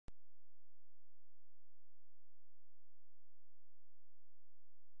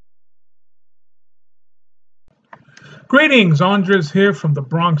Greetings, Andres here from the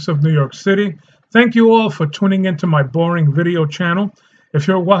Bronx of New York City. Thank you all for tuning into my boring video channel. If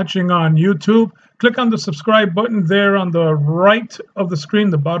you're watching on YouTube, click on the subscribe button there on the right of the screen,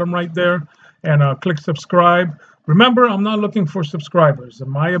 the bottom right there, and click subscribe. Remember, I'm not looking for subscribers.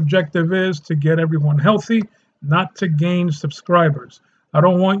 My objective is to get everyone healthy, not to gain subscribers. I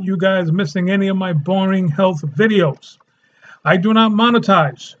don't want you guys missing any of my boring health videos. I do not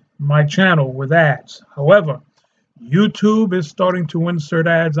monetize my channel with ads. However, YouTube is starting to insert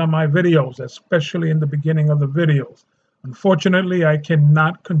ads on my videos, especially in the beginning of the videos. Unfortunately, I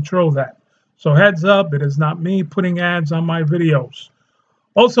cannot control that. So heads up, it is not me putting ads on my videos.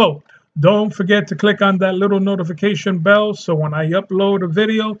 Also, don't forget to click on that little notification bell so when I upload a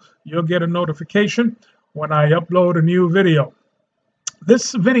video, you'll get a notification when I upload a new video.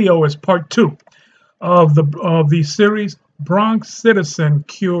 This video is part 2 of the series Bronxcitizen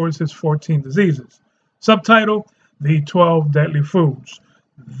Cures His 14 Diseases. Subtitle, The 12 Deadly Foods.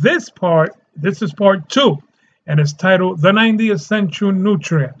 This is part 2, and it's titled The 90 Essential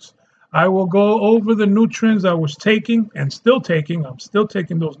Nutrients. I will go over the nutrients I was taking and still taking. I'm still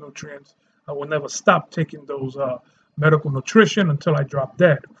taking those nutrients. I will never stop taking those medical nutrition until I drop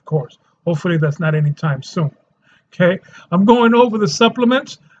dead, of course. Hopefully that's not anytime soon. Okay, I'm going over the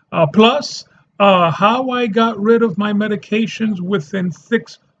supplements, plus how I got rid of my medications within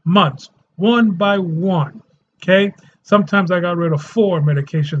 6 months, one by one. Okay, sometimes I got rid of 4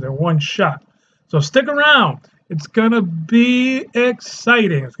 medications in one shot. So stick around. It's going to be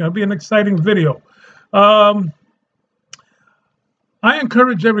exciting. It's going to be an exciting video. I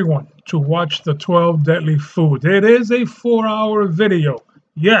encourage everyone to watch the 12 Deadly Foods. It is a 4-hour video.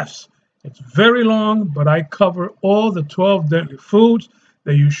 Yes, it's very long, but I cover all the 12 deadly foods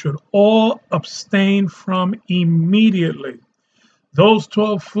that you should all abstain from immediately. Those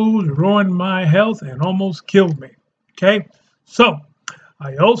 12 foods ruined my health and almost killed me. Okay, so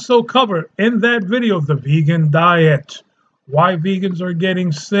I also cover in that video the vegan diet, why vegans are getting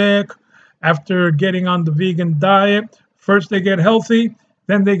sick after getting on the vegan diet. First they get healthy,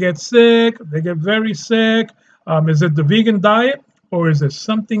 then they get sick, they get very sick. Is it the vegan diet or is it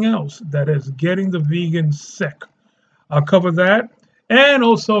something else that is getting the vegans sick? I'll cover that and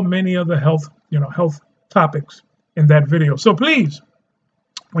also many other health topics in that video. So please,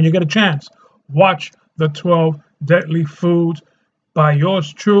 when you get a chance, watch the 12 Deadly Foods by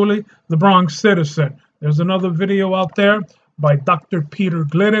yours truly, the Bronxcitizen. There's another video out there by Dr. Peter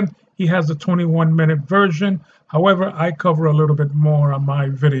Glidden. He has a 21-minute version. However, I cover a little bit more on my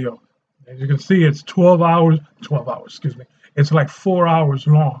video. As you can see, it's 12 hours, excuse me. It's like 4 hours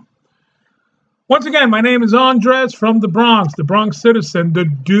long. Once again, my name is Andres from the Bronx, the Bronxcitizen, the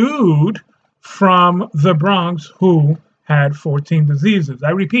dude from the Bronx who had 14 diseases. I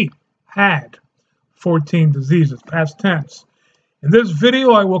repeat, had 14 diseases, past tense. In this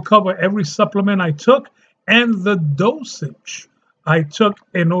video, I will cover every supplement I took and the dosage I took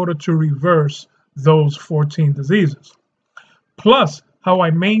in order to reverse those 14 diseases. Plus, how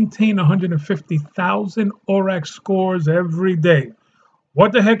I maintain 150,000 ORAC scores every day.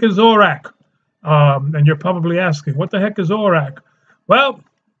 What the heck is ORAC? And you're probably asking, what the heck is ORAC? Well,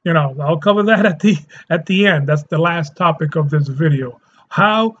 I'll cover that at the end. That's the last topic of this video.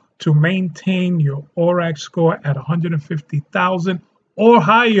 How to maintain your ORAC score at 150,000 or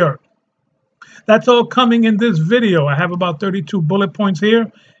higher. That's all coming in this video. I have about 32 bullet points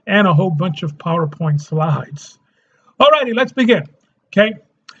here and a whole bunch of PowerPoint slides. Alrighty, let's begin. Okay.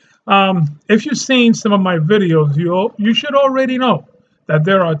 If you've seen some of my videos, you should already know that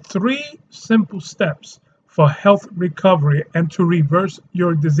there are 3 simple steps for health recovery and to reverse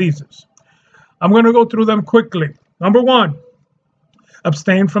your diseases. I'm going to go through them quickly. Number 1,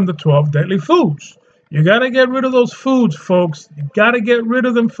 abstain from the 12 deadly foods. You got to get rid of those foods, folks. You got to get rid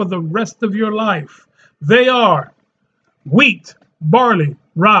of them for the rest of your life. They are wheat, barley,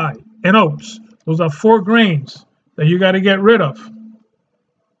 rye, and oats. Those are 4 grains that you got to get rid of.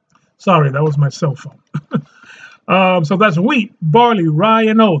 Sorry, that was my cell phone. So that's wheat, barley, rye,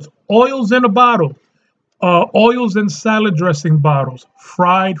 and oats. Oils in a bottle. Oils in salad dressing bottles.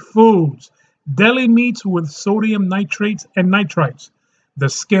 Fried foods. Deli meats with sodium nitrates and nitrites. The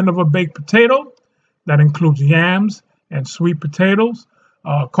skin of a baked potato. That includes yams and sweet potatoes.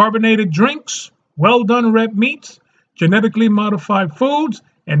 Carbonated drinks. Well-done red meats. Genetically modified foods.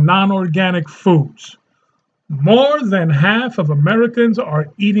 And non-organic foods. More than half of Americans are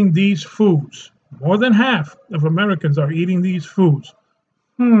eating these foods. More than half of Americans are eating these foods.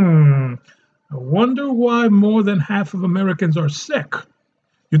 I wonder why more than half of Americans are sick.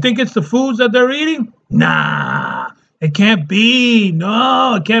 You think it's the foods that they're eating? Nah, It can't be.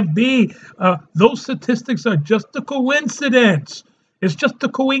 No, it can't be. Those statistics are just a coincidence. It's just a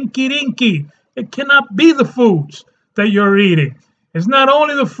coinky-dinky. It cannot be the foods that you're eating. It's not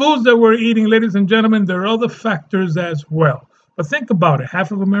only the foods that we're eating, ladies and gentlemen, there are other factors as well. But think about it.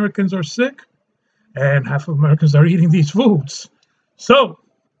 Half of Americans are sick, and half of Americans are eating these foods. So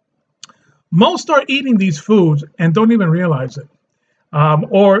most are eating these foods and don't even realize it.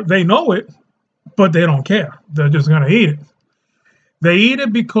 Or they know it, but they don't care. They're just going to eat it. They eat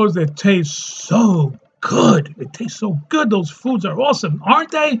it because it tastes so good. It tastes so good. Those foods are awesome,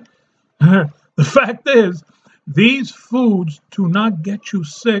 aren't they? The fact is, these foods do not get you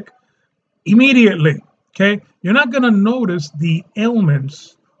sick immediately. Okay? You're not going to notice the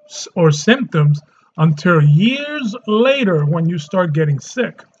ailments or symptoms until years later when you start getting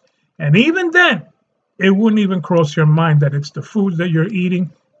sick. And even then, it wouldn't even cross your mind that it's the foods that you're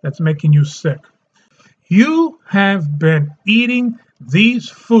eating that's making you sick. You have been eating these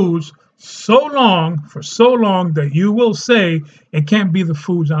foods for so long that you will say it can't be the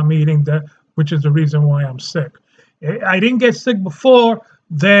foods I'm eating, which is the reason why I'm sick. I didn't get sick before,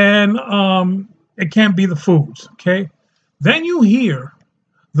 then it can't be the foods, okay? Then you hear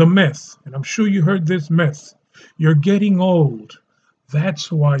the myth, and I'm sure you heard this myth. You're getting old.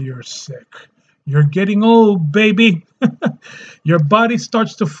 That's why you're sick. You're getting old, baby. Your body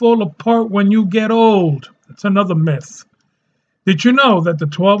starts to fall apart when you get old. That's another myth. Did you know that the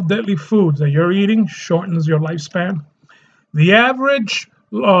 12 deadly foods that you're eating shortens your lifespan? The average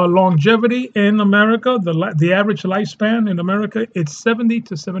longevity in America, the average lifespan in America, it's 70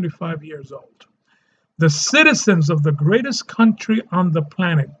 to 75 years old. The citizens of the greatest country on the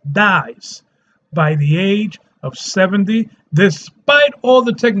planet dies by the age of 70, despite all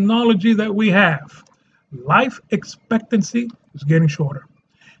the technology that we have. Life expectancy is getting shorter.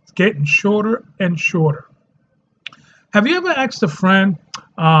 It's getting shorter and shorter. Have you ever asked a friend,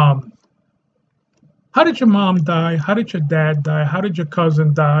 how did your mom die? How did your dad die? How did your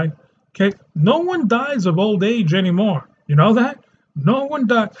cousin die? Okay, no one dies of old age anymore. You know that? No one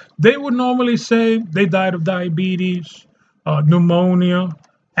died. They would normally say they died of diabetes, pneumonia,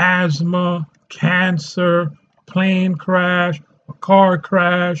 asthma, cancer, plane crash, a car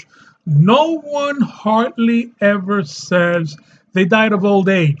crash. No one hardly ever says they died of old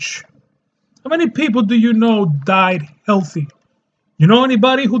age. How many people do you know died healthy? You know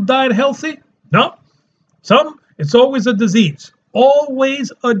anybody who died healthy? No. It's always a disease.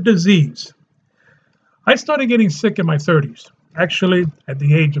 Always a disease. I started getting sick in my 30s, actually at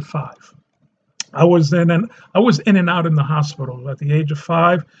the age of 5. I was in and out in the hospital at the age of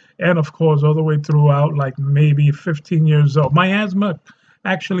 5, and of course all the way throughout, like maybe 15 years old. My asthma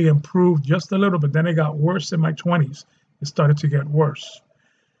actually improved just a little bit. Then it got worse in my 20s. It started to get worse.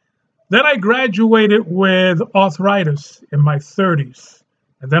 Then I graduated with arthritis in my 30s,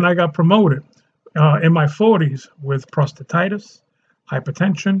 and then I got promoted in my 40s with prostatitis,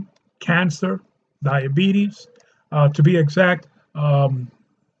 hypertension, cancer, diabetes, to be exact,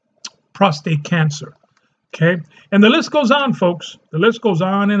 prostate cancer. Okay, and the list goes on, folks. The list goes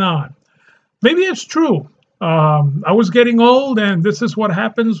on and on. Maybe it's true. I was getting old, and this is what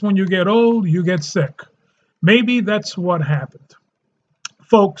happens when you get old. You get sick. Maybe that's what happened.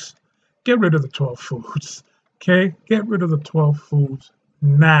 Folks, get rid of the 12 foods. Okay, get rid of the 12 foods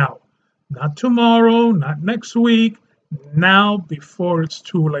now. Not tomorrow, not next week. Now, before it's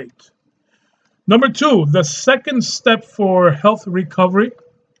too late. Number 2, the second step for health recovery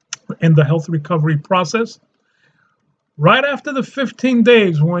in the health recovery process. Right after the 15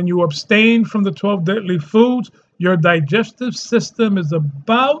 days when you abstain from the 12 deadly foods, your digestive system is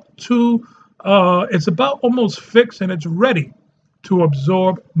about almost fixed, and it's ready to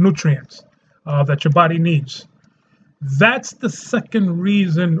absorb nutrients that your body needs. That's the second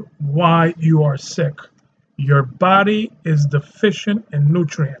reason why you are sick. Your body is deficient in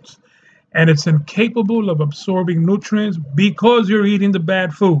nutrients, and it's incapable of absorbing nutrients because you're eating the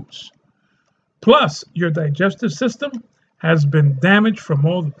bad foods. Plus, your digestive system has been damaged from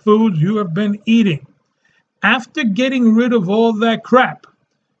all the foods you have been eating. After getting rid of all that crap,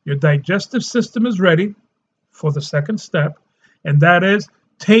 your digestive system is ready for the second step, and that is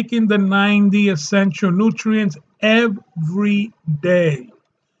taking the 90 essential nutrients every day.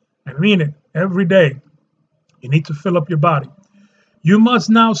 I mean it, every day. You need to fill up your body. You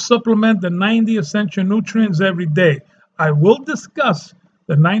must now supplement the 90 essential nutrients every day. I will discuss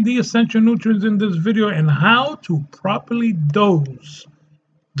the 90 essential nutrients in this video and how to properly dose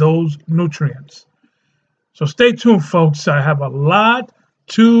those nutrients. So stay tuned, folks. I have a lot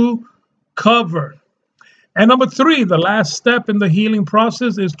to cover. And number 3, the last step in the healing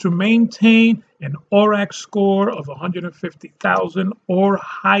process is to maintain an ORAC score of 150,000 or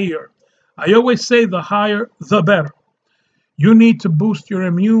higher. I always say the higher, the better. You need to boost your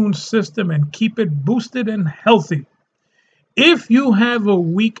immune system and keep it boosted and healthy. If you have a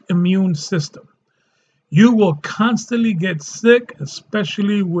weak immune system, you will constantly get sick,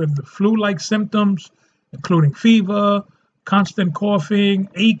 especially with the flu-like symptoms, including fever, constant coughing,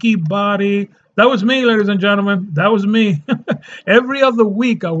 achy body. That was me, ladies and gentlemen. That was me. Every other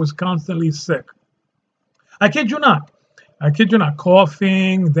week, I was constantly sick. I kid you not. I kid you not.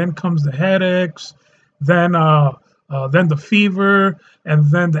 Coughing, then comes the headaches, then the fever,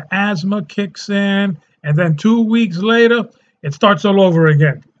 and then the asthma kicks in, and then 2 weeks later, it starts all over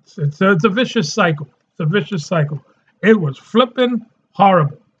again. It's a vicious cycle. It's a vicious cycle. It was flipping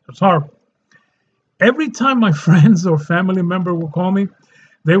horrible. It's horrible. Every time my friends or family member would call me,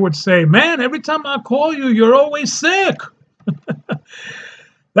 they would say, man, every time I call you, you're always sick.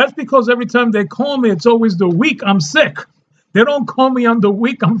 That's because every time they call me, it's always the week I'm sick. They don't call me on the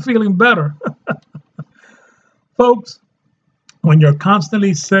week I'm feeling better. Folks, when you're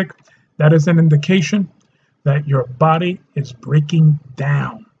constantly sick, that is an indication that your body is breaking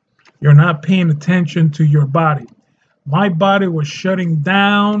down. You're not paying attention to your body. My body was shutting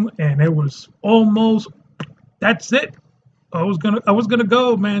down, and it was almost, that's it. I was gonna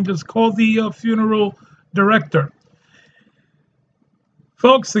go, man. Just call the funeral director.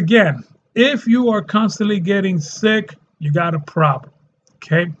 Folks, again, if you are constantly getting sick, you got a problem,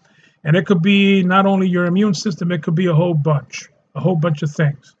 okay? And it could be not only your immune system, it could be a whole bunch of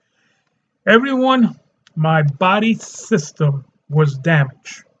things. Everyone, my body system was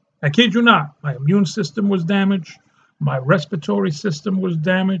damaged. I kid you not. My immune system was damaged. My respiratory system was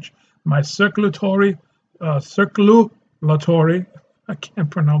damaged. My circulatory, I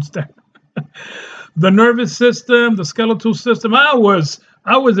can't pronounce that. The nervous system, the skeletal system. I was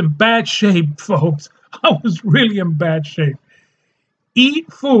in bad shape, folks. I was really in bad shape.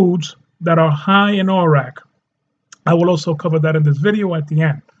 Eat foods that are high in ORAC. I will also cover that in this video at the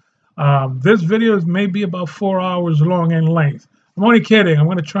end. This video is maybe about 4 hours long in length. I'm only kidding. I'm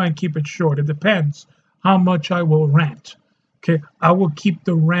going to try and keep it short. It depends how much I will rant. Okay, I will keep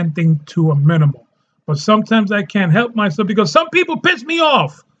the ranting to a minimum. But sometimes I can't help myself because some people piss me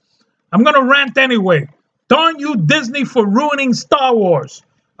off. I'm going to rant anyway. Darn you, Disney, for ruining Star Wars.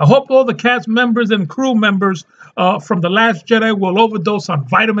 I hope all the cast members and crew members from The Last Jedi will overdose on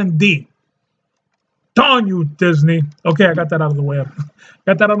vitamin D. Darn you, Disney. Okay, I got that out of the way.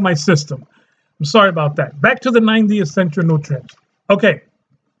 Got that out of my system. I'm sorry about that. Back to the 90 essential nutrients. Okay,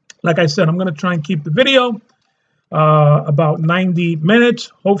 like I said, I'm going to try and keep the video about 90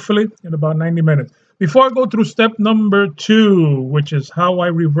 minutes, hopefully in about 90 minutes. Before I go through step number 2, which is how I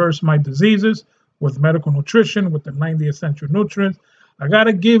reverse my diseases with medical nutrition, with the 90 essential nutrients, I got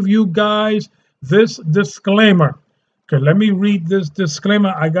to give you guys this disclaimer. Okay, let me read this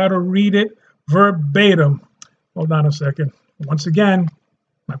disclaimer. I got to read it verbatim. Hold on a second. Once again,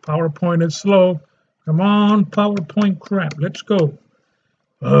 my PowerPoint is slow. Come on, PowerPoint crap. Let's go.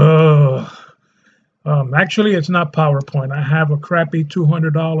 Actually, it's not PowerPoint. I have a crappy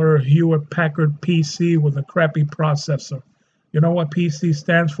 $200 Hewlett-Packard PC with a crappy processor. You know what PC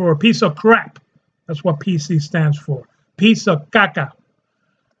stands for? A piece of crap. That's what PC stands for. Piece of caca.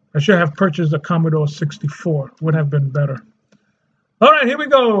 I should have purchased a Commodore 64. Would have been better. All right, here we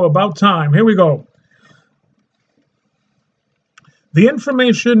go. About time. Here we go. The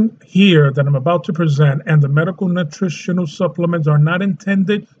information here that I'm about to present and the medical nutritional supplements are not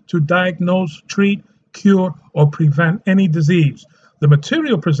intended to diagnose, treat, cure, or prevent any disease. The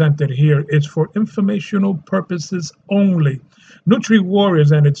material presented here is for informational purposes only.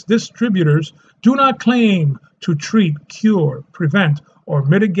 NutriWarriors and its distributors do not claim to treat, cure, prevent, or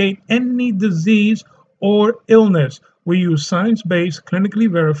mitigate any disease or illness. We use science-based,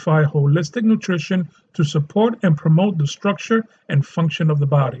 clinically verified, holistic nutrition to support and promote the structure and function of the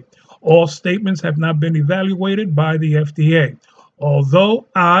body. All statements have not been evaluated by the FDA. Although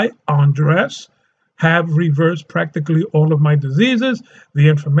I, Andres, have reversed practically all of my diseases, the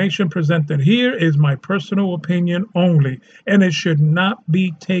information presented here is my personal opinion only, and it should not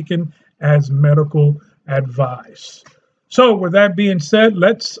be taken as medical advice. So with that being said,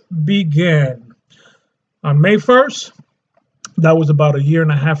 let's begin. On May 1st, that was about a year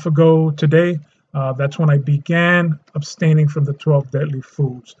and a half ago today, that's when I began abstaining from the 12 deadly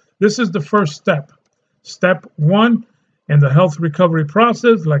foods. This is the first step. Step 1 in the health recovery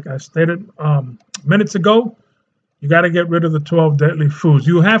process, like I stated minutes ago, you got to get rid of the 12 deadly foods.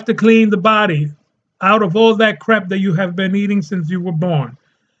 You have to clean the body out of all that crap that you have been eating since you were born.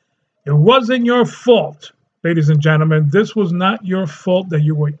 It wasn't your fault. ladies and gentlemen, this was not your fault that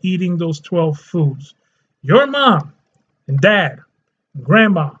you were eating those 12 foods. Your mom and dad, and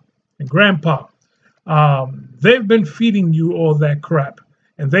grandma and grandpa, they've been feeding you all that crap,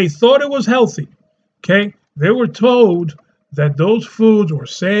 and they thought it was healthy. Okay, they were told that those foods were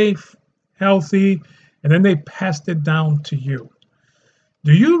safe, healthy, and then they passed it down to you.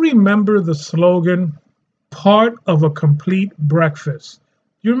 Do you remember the slogan, part of a complete breakfast?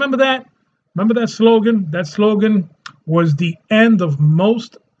 You remember that? Remember that slogan? That slogan was the end of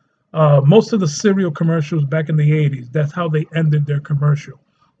most of the cereal commercials back in the 80s. That's how they ended their commercial.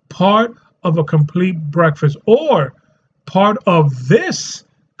 Part of a complete breakfast, or part of this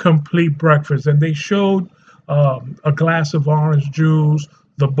complete breakfast. And they showed a glass of orange juice,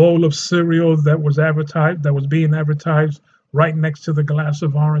 the bowl of cereal that was advertised, that was being advertised right next to the glass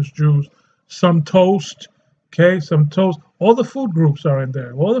of orange juice, some toast, okay, some toast. All the food groups are in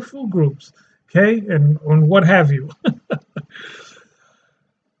there, all the food groups, okay, and what have you.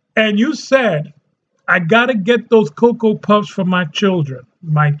 And you said, I got to get those Cocoa Puffs for my children.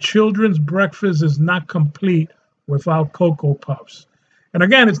 My children's breakfast is not complete without Cocoa Puffs. And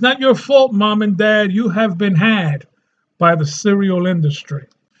again, it's not your fault, mom and dad. You have been had by the cereal industry.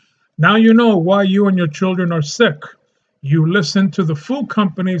 Now you know why you and your children are sick. You listen to the food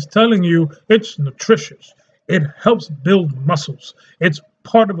companies telling you it's nutritious. It helps build muscles. It's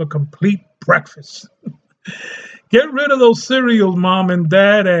part of a complete breakfast. Get rid of those cereals, mom and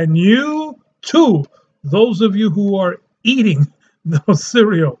dad, and you too, those of you who are eating those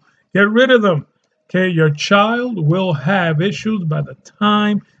cereal, get rid of them. Okay, your child will have issues by the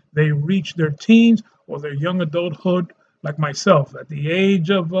time they reach their teens or their young adulthood, like myself. At the age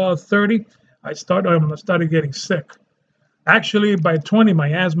of 30, I started getting sick. Actually, by 20,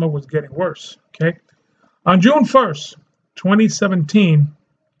 my asthma was getting worse. Okay, on June 1st, 2017,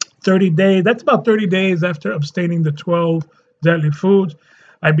 30 days, that's about 30 days after abstaining the 12 deadly foods,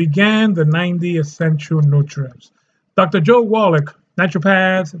 I began the 90 essential nutrients. Dr. Joe Wallach,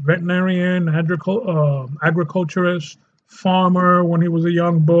 naturopath, veterinarian, agriculturist, farmer when he was a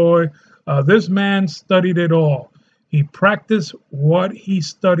young boy, this man studied it all. He practiced what he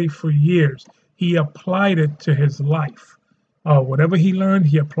studied for years. He applied it to his life. Whatever he learned,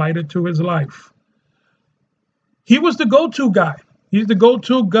 he applied it to his life. He was the go-to guy. He's the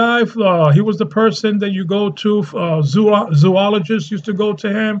go-to guy. He was the person that you go to. Zoologists used to go to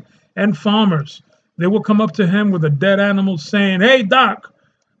him, and farmers. They would come up to him with a dead animal saying, "Hey, doc,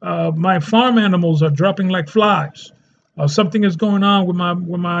 my farm animals are dropping like flies. Something is going on with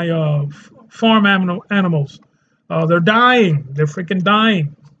my farm animals. They're dying. They're freaking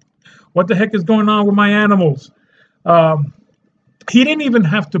dying. What the heck is going on with my animals?" He didn't even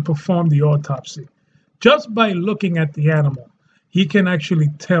have to perform the autopsy. Just by looking at the animal, he can actually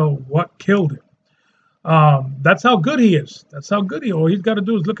tell what killed it. That's how good he is. That's how good he is. All he's got to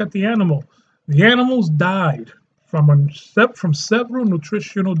do is look at the animal. The animals died from several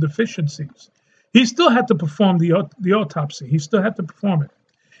nutritional deficiencies. He still had to perform the autopsy. He still had to perform it.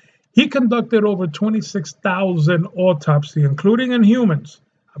 He conducted over 26,000 autopsies, including in humans.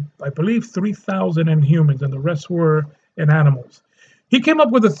 I believe 3,000 in humans, and the rest were in animals. He came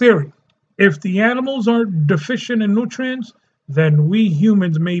up with a theory. If the animals are deficient in nutrients, then we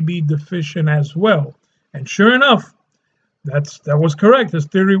humans may be deficient as well. And sure enough, that was correct. His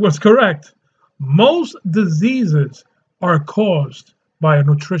theory was correct. Most diseases are caused by a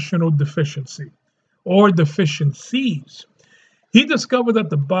nutritional deficiency or deficiencies. He discovered that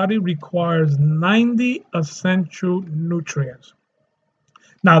the body requires 90 essential nutrients.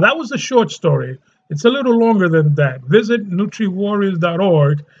 Now, that was a short story. It's a little longer than that. Visit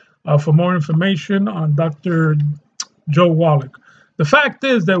NutriWarriors.org for more information on Dr. Joe Wallach. The fact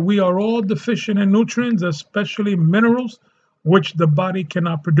is that we are all deficient in nutrients, especially minerals, which the body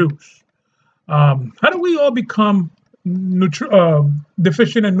cannot produce. How do we all become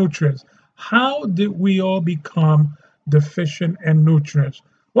deficient in nutrients? How did we all become deficient in nutrients?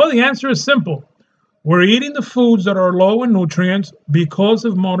 Well, the answer is simple. We're eating the foods that are low in nutrients because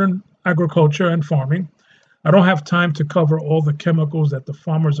of modern agriculture and farming. I don't have time to cover all the chemicals that the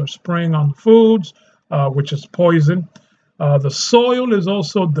farmers are spraying on the foods, which is poison. The soil is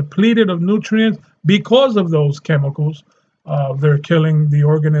also depleted of nutrients because of those chemicals. They're killing the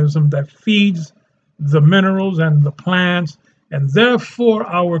organism that feeds the minerals and the plants, and therefore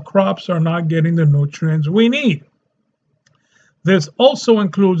our crops are not getting the nutrients we need. This also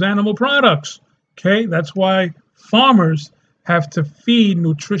includes animal products. Okay, that's why farmers have to feed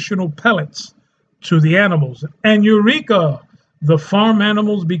nutritional pellets to the animals. And eureka, the farm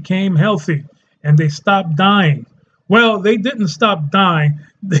animals became healthy and they stopped dying. Well, they didn't stop dying.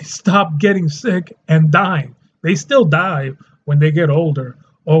 They stopped getting sick and dying. They still die when they get older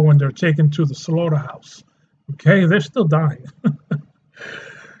or when they're taken to the slaughterhouse. Okay, they're still dying.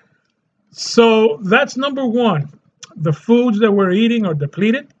 So that's number one. The foods that we're eating are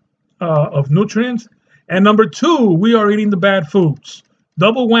depleted of nutrients. And number two, we are eating the bad foods.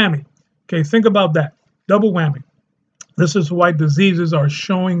 Double whammy. Okay, think about that. Double whammy. This is why diseases are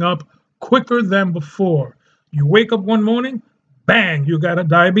showing up quicker than before. You wake up one morning, bang, you got a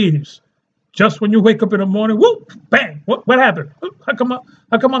diabetes. Just when you wake up in the morning, whoop, bang, what happened? How come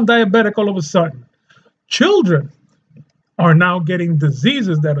I'm diabetic all of a sudden? Children are now getting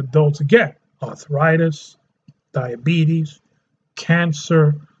diseases that adults get. Arthritis, diabetes,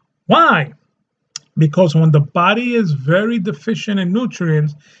 cancer. Why? Because when the body is very deficient in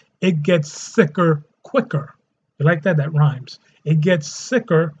nutrients, it gets sicker quicker. You like that? That rhymes. It gets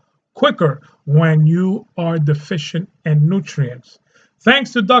sicker quicker when you are deficient in nutrients.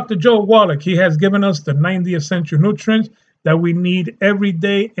 Thanks to Dr. Joe Wallach, he has given us the 90 essential nutrients that we need every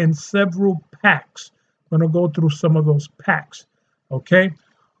day in several packs. I'm going to go through some of those packs. Okay?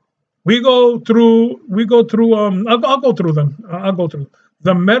 I'll go through them.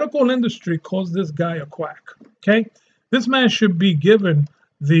 The medical industry calls this guy a quack. Okay? This man should be given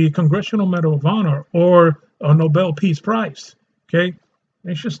the Congressional Medal of Honor or a Nobel Peace Prize. Okay?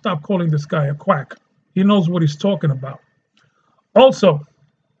 They should stop calling this guy a quack. He knows what he's talking about. Also,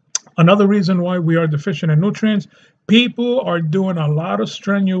 another reason why we are deficient in nutrients, people are doing a lot of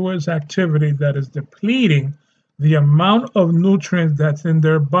strenuous activity that is depleting the amount of nutrients that's in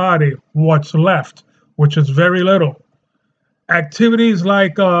their body, what's left, which is very little. Activities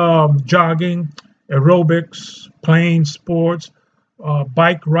like jogging, aerobics, playing sports,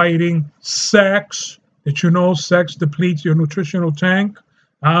 bike riding, sex. Did you know sex depletes your nutritional tank?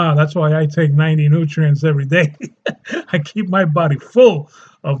 That's why I take 90 nutrients every day. I keep my body full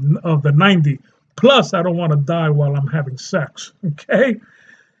of the 90. Plus, I don't want to die while I'm having sex. Okay,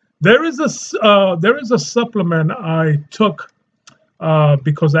 there is a supplement I took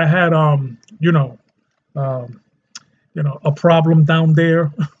because I had a problem down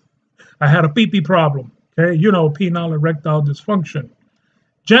there. I had a pee-pee problem. Okay, penile erectile dysfunction.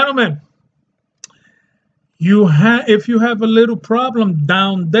 Gentlemen, if you have a little problem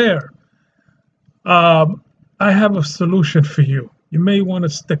down there, I have a solution for you. You may want to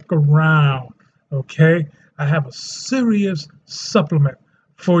stick around, okay? I have a serious supplement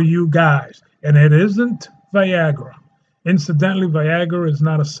for you guys, and it isn't Viagra. Incidentally, Viagra is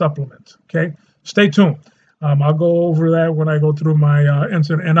not a supplement, okay? Stay tuned. I'll go over that when I go through my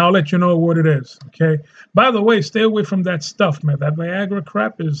incident, and I'll let you know what it is, okay? By the way, stay away from that stuff, man. That Viagra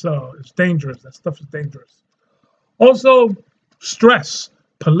crap is dangerous. That stuff is dangerous. Also, stress,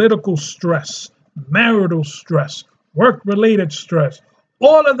 political stress, marital stress, work-related stress,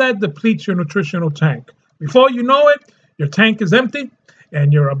 all of that depletes your nutritional tank. Before you know it, your tank is empty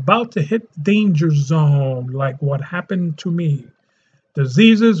and you're about to hit the danger zone like what happened to me.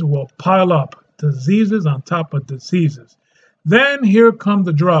 Diseases will pile up, diseases on top of diseases. Then here come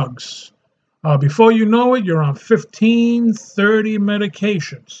the drugs. Before you know it, you're on 15, 30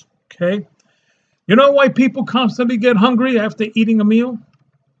 medications, okay? You know why people constantly get hungry after eating a meal?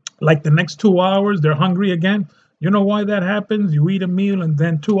 Like the next 2 hours, they're hungry again. You know why that happens? You eat a meal and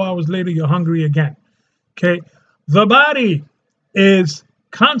then 2 hours later, you're hungry again. Okay? The body is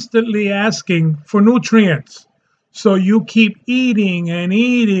constantly asking for nutrients. So you keep eating and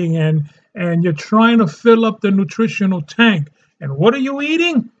eating and you're trying to fill up the nutritional tank. And what are you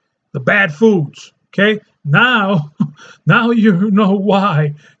eating? The bad foods. Okay? Now you know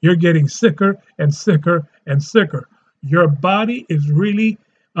why you're getting sicker and sicker and sicker. Your body is really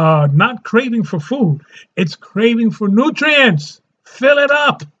not craving for food. It's craving for nutrients. Fill it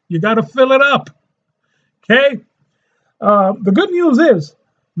up. You got to fill it up. Okay? The good news is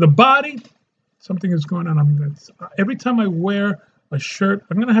the body, something is going on. Every time I wear a shirt,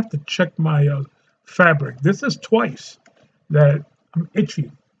 I'm going to have to check my fabric. This is twice that I'm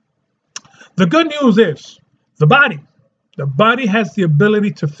itchy. The good news is the body has the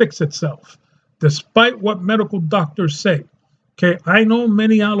ability to fix itself, despite what medical doctors say. Okay, I know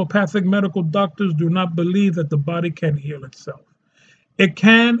many allopathic medical doctors do not believe that the body can heal itself. It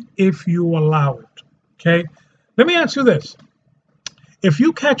can if you allow it. Okay, let me ask you this. If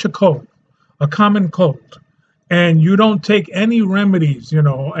you catch a cold, a common cold, and you don't take any remedies,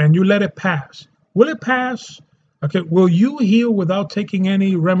 and you let it pass, will it pass? Okay, will you heal without taking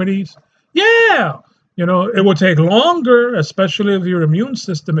any remedies? Yeah, it will take longer, especially if your immune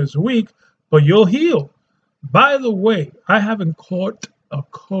system is weak, but you'll heal. By the way, I haven't caught a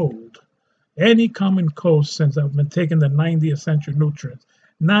cold Any common cold since I've been taking the 90 essential nutrients.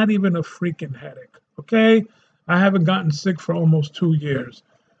 Not even a freaking headache. Okay? I haven't gotten sick for almost 2 years.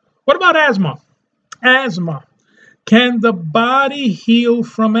 What about asthma? Asthma. Can the body heal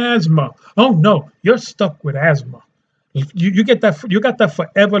from asthma? Oh no, you're stuck with asthma. You get that, you got that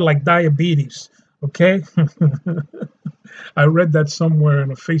forever, like diabetes. Okay? I read that somewhere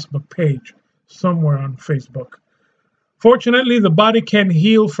in a Facebook page, somewhere on Facebook. Fortunately, the body can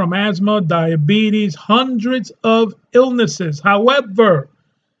heal from asthma, diabetes, hundreds of illnesses. However,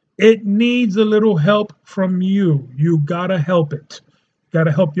 it needs a little help from you. You gotta help it. You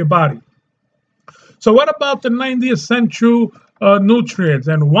gotta help your body. So what about the 90 essential nutrients?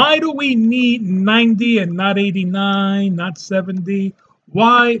 And why do we need 90 and not 89, not 70?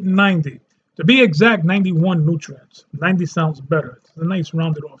 Why 90? To be exact, 91 nutrients. 90 sounds better. It's a nice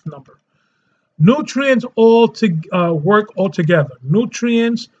rounded off number. Nutrients work all together.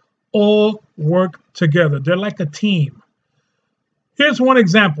 Nutrients all work together. They're like a team. Here's one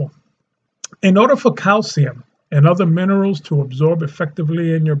example. In order for calcium and other minerals to absorb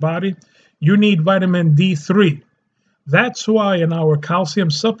effectively in your body, you need vitamin D3. That's why in our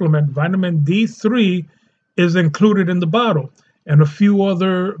calcium supplement, vitamin D3 is included in the bottle, and a few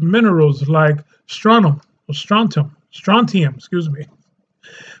other minerals like strontium,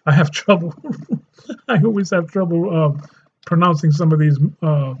 I have trouble. I always have trouble pronouncing some of these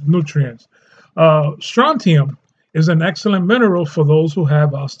nutrients. Strontium is an excellent mineral for those who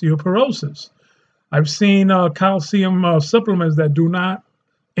have osteoporosis. I've seen calcium supplements that do not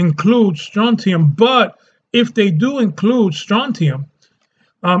include strontium, but if they do include strontium,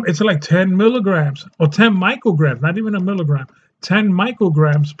 it's like 10 milligrams or 10 micrograms, not even a milligram, 10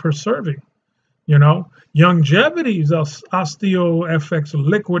 micrograms per serving. You know, Youngevity's OsteoFX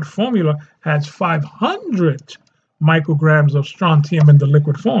liquid formula has 500 micrograms of strontium in the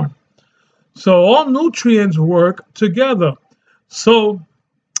liquid form. So all nutrients work together so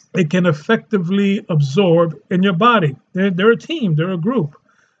it can effectively absorb in your body. They're a team, they're a group.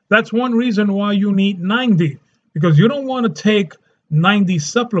 That's one reason why you need 90, because you don't want to take 90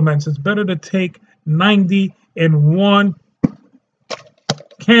 supplements. It's better to take 90 in one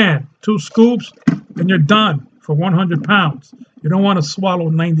can, 2 scoops, and you're done for 100 pounds. You don't want to swallow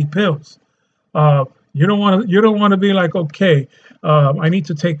 90 pills. You don't want to be like, okay, I need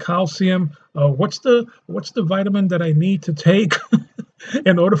to take calcium. What's the vitamin that I need to take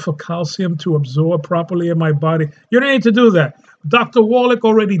in order for calcium to absorb properly in my body? You don't need to do that. Dr. Wallach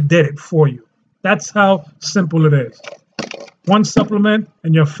already did it for you. That's how simple it is. One supplement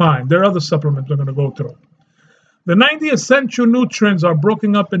and you're fine. There are other supplements we're going to go through. The 90 essential nutrients are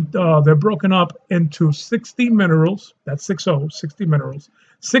broken up into 60 minerals. That's 60 minerals,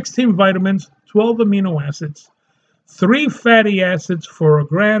 16 vitamins, 12 amino acids, 3 fatty acids for a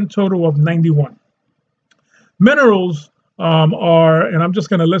grand total of 91. Minerals are, and I'm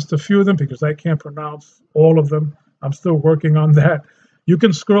just going to list a few of them because I can't pronounce all of them. I'm still working on that. You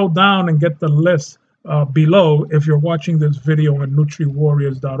can scroll down and get the list below if you're watching this video on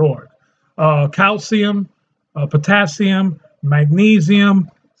NutriWarriors.org. Calcium, potassium, magnesium,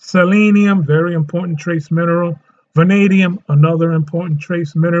 selenium, very important trace mineral, vanadium, another important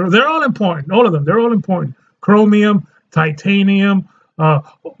trace mineral. They're all important, all of them. They're all important. Chromium, titanium,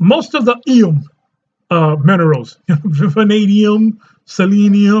 most of the minerals, vanadium,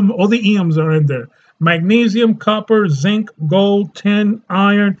 selenium, all the eums are in there. Magnesium, copper, zinc, gold, tin,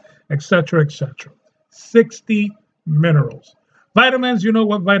 iron, etc., etc. 60 minerals. Vitamins, you know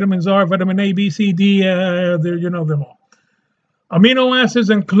what vitamins are. Vitamin A, B, C, D, you know them all. Amino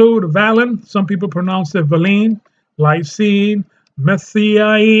acids include valine. Some people pronounce it valine, lysine,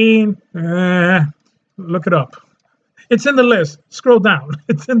 methionine. Look it up. It's in the list. Scroll down.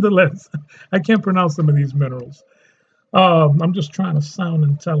 It's in the list. I can't pronounce some of these minerals. I'm just trying to sound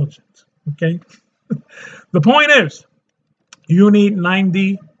intelligent, okay? The point is, you need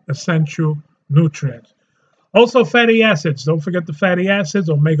 90 essential nutrients. Also, fatty acids. Don't forget the fatty acids,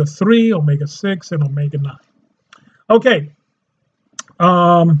 omega-3, omega-6, and omega-9. Okay.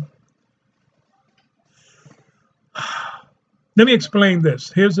 Let me explain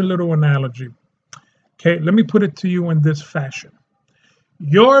this. Here's a little analogy. Okay, let me put it to you in this fashion.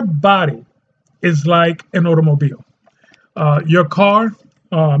 Your body is like an automobile. Your car,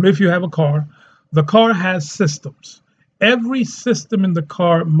 if you have a car, the car has systems. Every system in the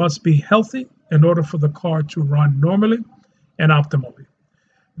car must be healthy in order for the car to run normally and optimally.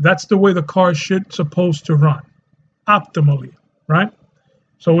 That's the way the car supposed to run, optimally, right?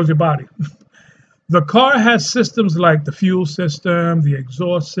 So is your body. The car has systems like the fuel system, the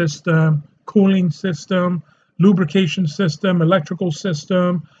exhaust system, cooling system, lubrication system, electrical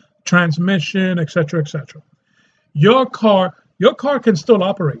system, transmission, etc., etc. Your car can still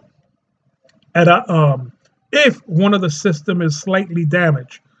operate at if one of the system is slightly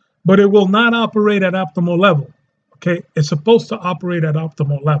damaged, but it will not operate at optimal level. Okay, it's supposed to operate at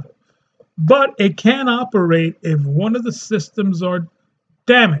optimal level, but it can operate if one of the systems are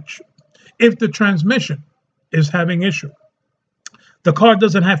damaged. If the transmission is having issue, the car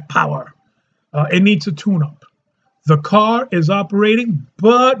doesn't have power, it needs a tune-up. The car is operating,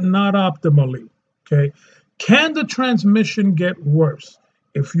 but not optimally. Okay, can the transmission get worse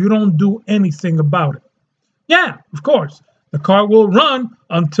if you don't do anything about it? Yeah, of course. The car will run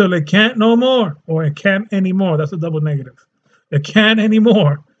until it can't no more, or it can't anymore. That's a double negative. It can't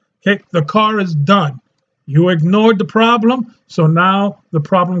anymore. Okay, the car is done. You ignored the problem, so now the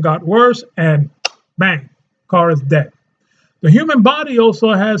problem got worse, and bang, car is dead. The human body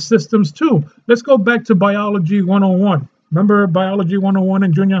also has systems too. Let's go back to biology 101. Remember biology 101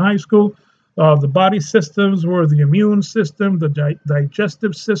 in junior high school? The body systems were the immune system, the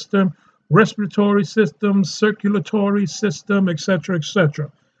digestive system, respiratory system, circulatory system, etc.,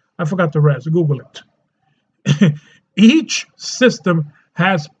 etc. I forgot the rest. Google it. Each system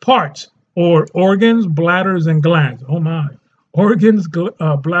has parts or organs, bladders, and glands. Oh my. Organs,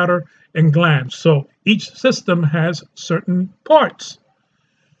 bladder, and glands. So each system has certain parts.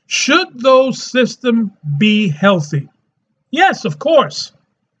 Should those systems be healthy? Yes, of course.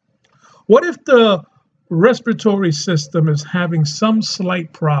 What if the respiratory system is having some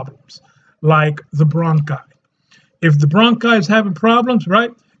slight problems, like the bronchi? If the bronchi is having problems,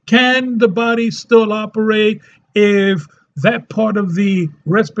 right, can the body still operate if that part of the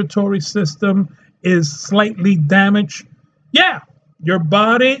respiratory system is slightly damaged? Yeah, your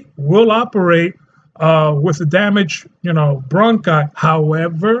body will operate with the damaged, bronchi.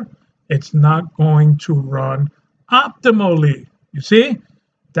 However, it's not going to run optimally. You see?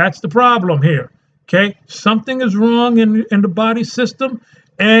 That's the problem here. Okay, something is wrong in the body system,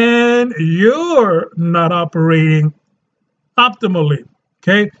 and you're not operating optimally.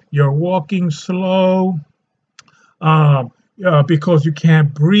 Okay, you're walking slow because you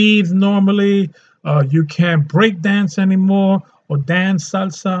can't breathe normally. You can't break dance anymore or dance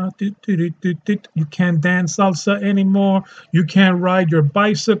salsa. You can't dance salsa anymore. You can't ride your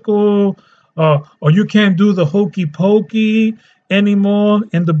bicycle, or you can't do the hokey pokey anymore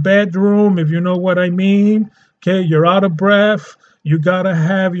in the bedroom, if you know what I mean. Okay, you're out of breath. You gotta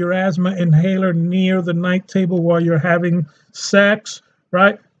have your asthma inhaler near the night table while you're having sex,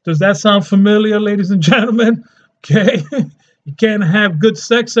 right? Does that sound familiar, ladies and gentlemen? Okay, you can't have good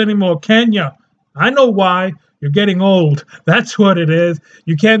sex anymore, can you? I know why. You're getting old. That's what it is.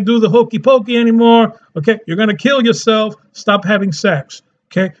 You can't do the hokey pokey anymore. Okay, you're gonna kill yourself. Stop having sex.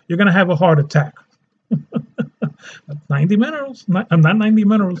 Okay, you're gonna have a heart attack. 90 minerals. I'm not 90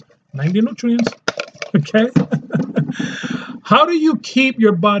 minerals, 90 nutrients. Okay. How do you keep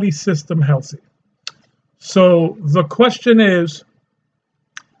your body system healthy? So the question is,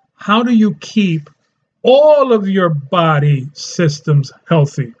 how do you keep all of your body systems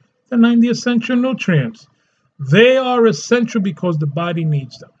healthy? The 90 essential nutrients. They are essential because the body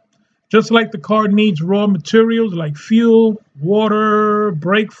needs them. Just like the car needs raw materials like fuel, water,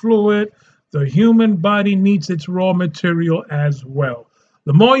 brake fluid, the human body needs its raw material as well.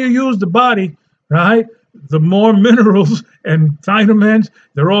 The more you use the body, right, the more minerals and vitamins,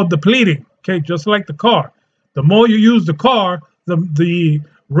 they're all depleting, okay, just like the car. The more you use the car, the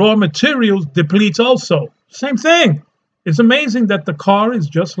raw materials depletes also. Same thing. It's amazing that the car is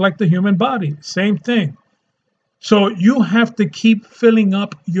just like the human body. Same thing. So you have to keep filling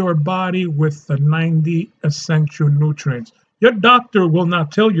up your body with the 90 essential nutrients. Your doctor will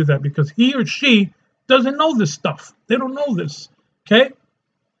not tell you that because he or she doesn't know this stuff. They don't know this, okay?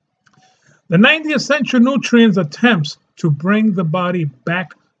 The 90 essential nutrients attempts to bring the body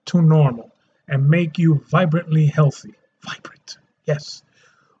back to normal and make you vibrantly healthy. Vibrant, yes.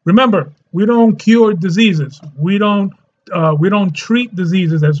 Remember, we don't cure diseases. We don't treat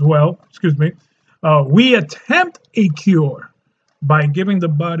diseases as well. We attempt a cure by giving the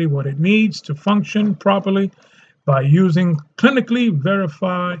body what it needs to function properly, by using clinically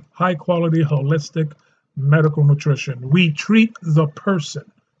verified, high-quality, holistic medical nutrition. We treat the person,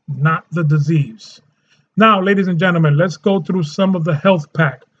 not the disease. Now, ladies and gentlemen, let's go through some of the health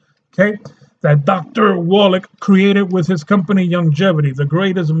pack, okay, that Dr. Wallach created with his company, Youngevity, the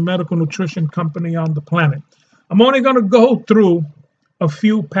greatest medical nutrition company on the planet. I'm only going to go through a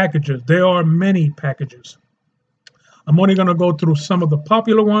few packages. There are many packages. I'm only going to go through some of the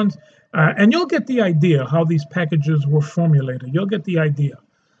popular ones. And you'll get the idea how these packages were formulated. You'll get the idea.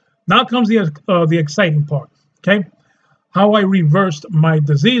 Now comes the exciting part, okay? how I reversed my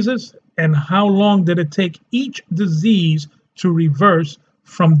diseases, and how long did it take each disease to reverse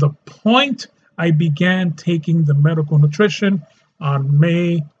from the point I began taking the medical nutrition on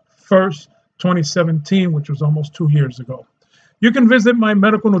May 1st, 2017, which was almost 2 years ago. You can visit my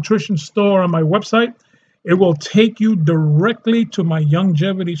medical nutrition store on my website. It will take you directly to my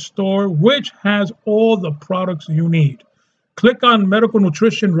Youngevity store, which has all the products you need. Click on medical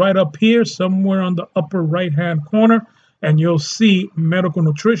nutrition right up here, somewhere on the upper right-hand corner, and you'll see medical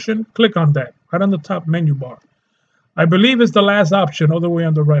nutrition. Click on that, right on the top menu bar. I believe it's the last option, all the way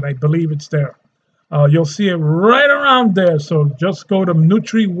on the right. I believe it's there. You'll see it right around there. So just go to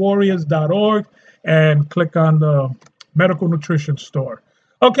NutriWarriors.org and click on the medical nutrition store.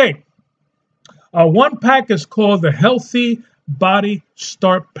 Okay. One pack is called the Healthy Body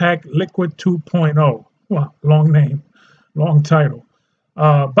Start Pack Liquid 2.0. Wow, long name, long title.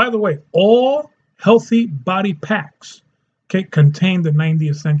 By the way, all healthy body packs contain the 90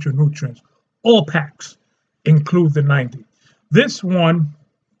 essential nutrients. All packs include the 90. This one,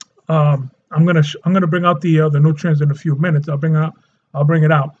 I'm gonna bring out the nutrients in a few minutes. I'll bring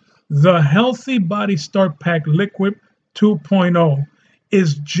it out. The Healthy Body Start Pack Liquid 2.0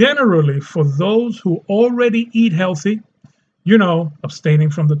 is generally for those who already eat healthy, abstaining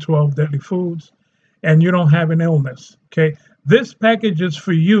from the 12 deadly foods, and you don't have an illness. Okay, this package is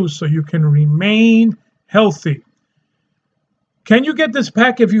for you so you can remain healthy. Can you get this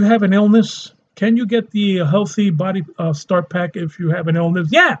pack if you have an illness? Can you get the Healthy Body Start Pack if you have an illness?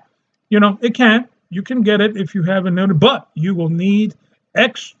 Yeah, it can. You can get it if you have an illness, but you will need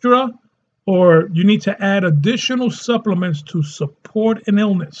extra, or you need to add additional supplements to support an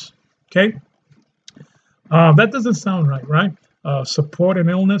illness. Okay, that doesn't sound right? Support an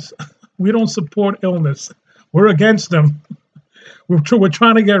illness. We don't support illness. We're against them. We're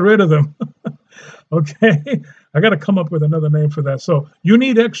trying to get rid of them. Okay, I got to come up with another name for that. So you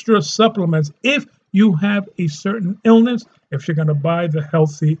need extra supplements if you have a certain illness, if you're going to buy the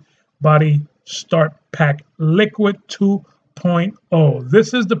Healthy Body Start Pack Liquid 2.0.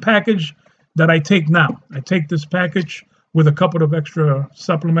 This is the package that I take now. I take this package with a couple of extra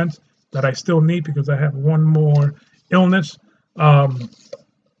supplements that I still need because I have one more illness.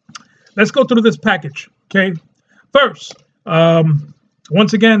 Let's go through this package, okay? First,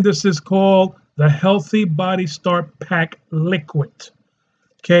 once again, this is called the Healthy Body Start Pack Liquid,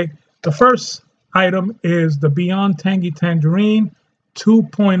 okay? The first item is the Beyond Tangy Tangerine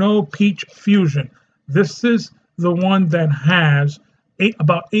 2.0 Peach Fusion. This is the one that has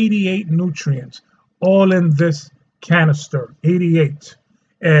about 88 nutrients, all in this canister, 88.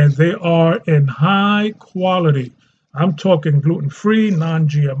 And they are in high quality. I'm talking gluten-free,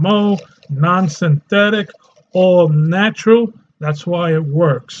 non-GMO, non-synthetic, all natural. That's why it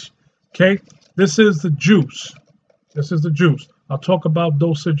works. Okay, this is the juice. This is the juice. I'll talk about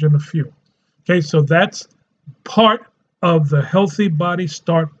dosage in a few. Okay, so that's part of the Healthy Body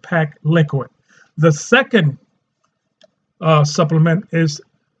Start Pack Liquid. The second supplement is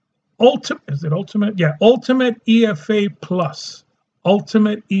Ultimate. Is it Ultimate? Yeah, Ultimate EFA Plus.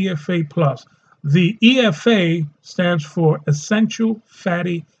 Ultimate EFA Plus. The EFA stands for Essential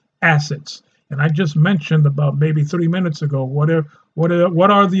Fatty Acids. And I just mentioned about maybe 3 minutes ago what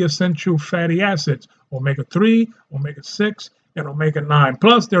are the essential fatty acids? Omega-3, omega-6, and omega-9.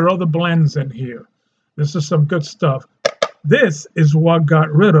 Plus, there are other blends in here. This is some good stuff. This is what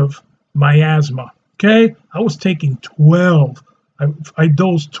got rid of my asthma. Okay, I was taking 12. I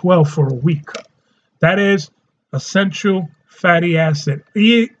dosed 12 for a week. That is essential fatty acid,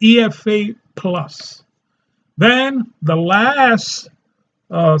 EFA plus. Then the last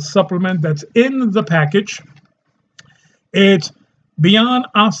supplement that's in the package, it's Beyond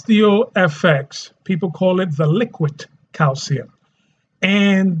Osteo FX. People call it the liquid calcium.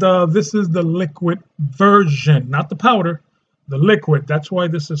 And this is the liquid version, not the powder, the liquid. That's why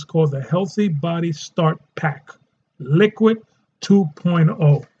this is called the Healthy Body Start Pack Liquid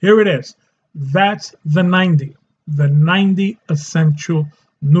 2.0. Here it is. That's the 90 essential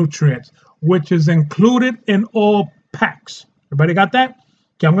nutrients, which is included in all packs. Everybody got that?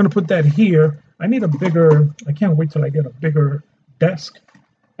 Okay, I'm going to put that here. I need a bigger, I can't wait till I get a bigger desk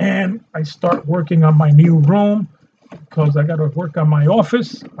and I start working on my new room because I got to work on my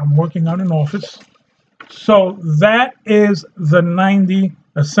office. I'm working on an office. So that is the 90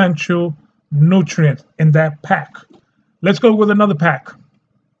 essential nutrients in that pack. Let's go with another pack.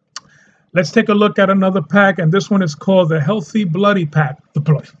 Let's take a look at another pack, and this one is called the Healthy Bloody Pack. The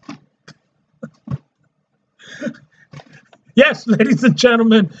blood. Yes, ladies and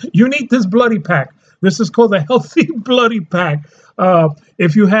gentlemen, you need this bloody pack. This is called the Healthy Bloody Pack.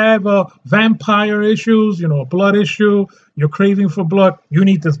 If you have vampire issues, you know, a blood issue, you're craving for blood, you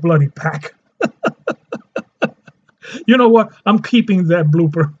need this bloody pack. You know what? I'm keeping that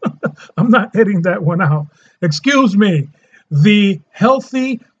blooper. I'm not editing that one out. Excuse me. The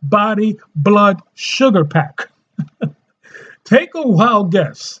Healthy Body Blood Sugar Pack. Take a wild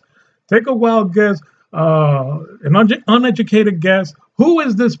guess. Take a wild guess, an uneducated guess. Who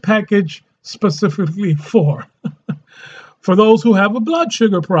is this package specifically for? For those who have a blood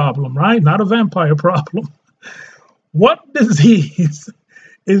sugar problem, right? Not a vampire problem. What disease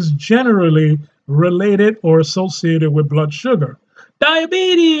is generally related or associated with blood sugar?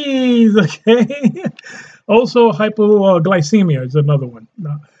 Diabetes, okay? Also, hypoglycemia is another one.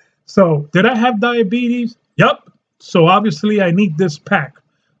 So, did I have diabetes? Yep. So, obviously, I need this pack.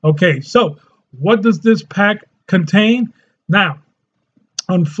 Okay, so what does this pack contain? Now,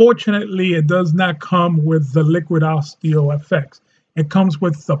 unfortunately, it does not come with the liquid osteo-FX. It comes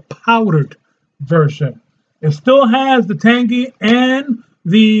with the powdered version. It still has the Tangy and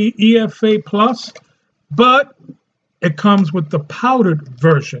the EFA Plus, but it comes with the powdered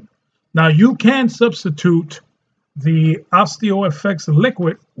version. Now, you can substitute the osteo-FX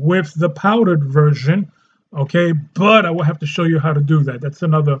liquid with the powdered version, okay? But I will have to show you how to do that. That's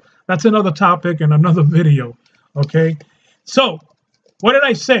another topic and another video, okay? So, what did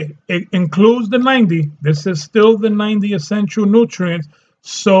I say? It includes the 90. This is still the 90 essential nutrients.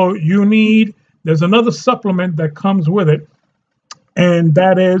 So there's another supplement that comes with it, and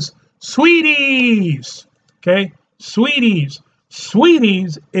that is Sweeties. Okay, Sweeties.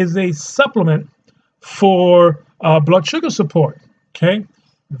 Sweeties is a supplement for blood sugar support. Okay,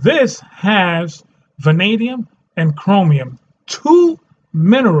 this has vanadium and chromium, two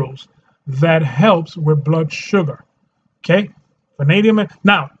minerals that helps with blood sugar. Okay. Vanadium.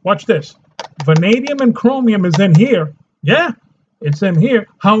 Now, watch this. Vanadium and chromium is in here. Yeah, it's in here.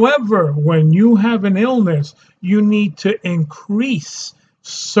 However, when you have an illness, you need to increase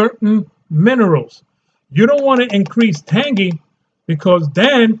certain minerals. You don't want to increase Tangy, because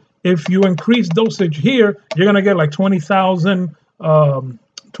then if you increase dosage here, you're going to get like 20,000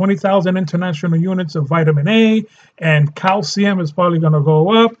 international units of vitamin A, and calcium is probably going to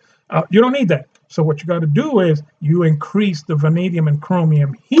go up. You don't need that. So what you got to do is you increase the vanadium and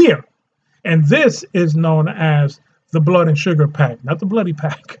chromium here. And this is known as the blood and sugar pack, not the bloody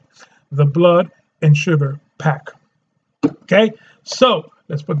pack, the blood and sugar pack. Okay, so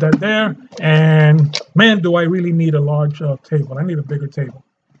let's put that there. And man, do I really need a large table. I need a bigger table,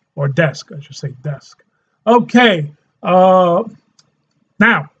 or desk, I should say desk. Okay, now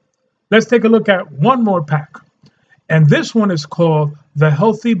let's take a look at one more pack. And this one is called the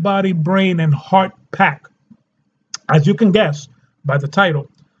Healthy Body, Brain, and Heart Pack. As you can guess by the title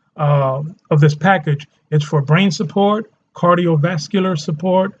of this package, it's for brain support, cardiovascular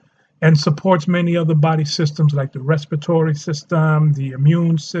support, and supports many other body systems like the respiratory system, the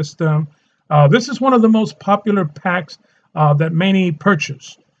immune system. This is one of the most popular packs that many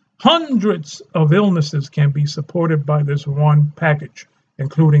purchase. Hundreds of illnesses can be supported by this one package,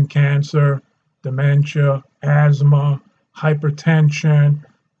 including cancer, dementia, asthma, hypertension.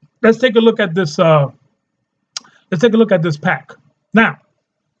 Let's take a look at this. Let's take a look at this pack. Now,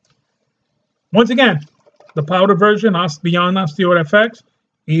 once again, the powder version, beyond osteo-FX,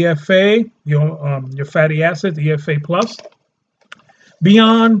 EFA, your fatty acids, EFA plus.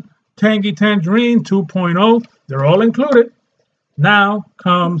 Beyond Tangy Tangerine 2.0, they're all included. Now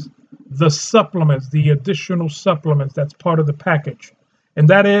comes the supplements, the additional supplements that's part of the package. And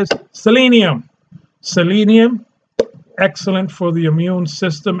that is selenium. Selenium, excellent for the immune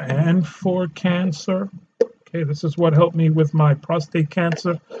system and for cancer. Okay, this is what helped me with my prostate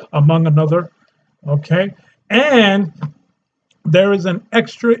cancer, among another. Okay, and there is an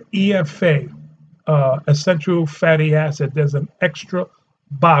extra EFA, essential fatty acid. There's an extra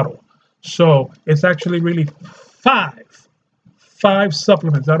bottle. So it's actually really five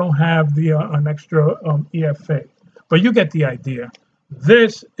supplements. I don't have the an extra EFA, but you get the idea.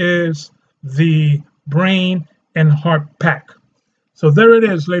 This is the brain and heart pack. So there it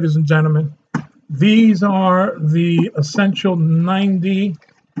is, ladies and gentlemen. These are the essential 90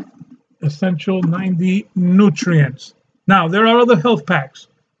 nutrients. Now, there are other health packs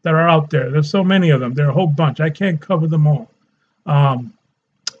that are out there. There's so many of them. There are a whole bunch. I can't cover them all.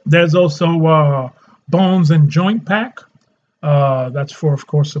 There's also bones and joint pack. That's for, of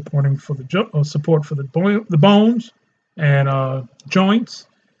course, support for the bones and joints.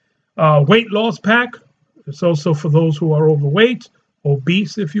 Weight loss pack. It's also for those who are overweight,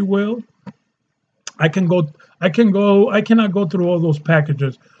 obese, if you will. I cannot go through all those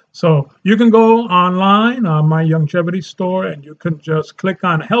packages. So you can go online on my Youngevity store and you can just click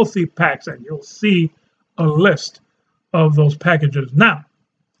on healthy packs and you'll see a list of those packages. Now,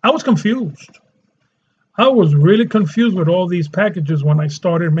 I was confused. I was really confused with all these packages when I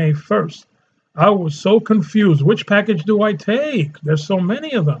started May 1st. I was so confused. Which package do I take? There's so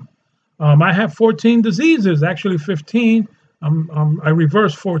many of them. I have 14 diseases, actually 15. I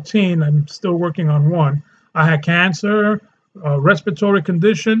reversed 14. I'm still working on one. I had cancer, respiratory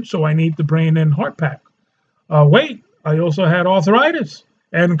condition, so I need the brain and heart pack. Wait, I also had arthritis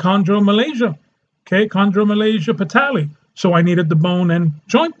and chondromalacia. Okay, chondromalacia patella. So I needed the bone and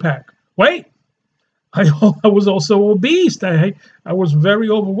joint pack. Wait, I was also obese. I was very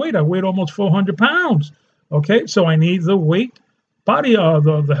overweight. I weighed almost 400 pounds. Okay, so I need the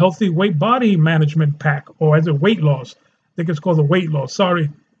the healthy weight body management pack, or as a weight loss. I think it's called the weight loss. Sorry,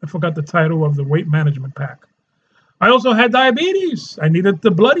 I forgot the title of the weight management pack. I also had diabetes. I needed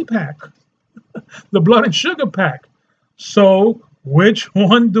the bloody pack, the blood and sugar pack. So which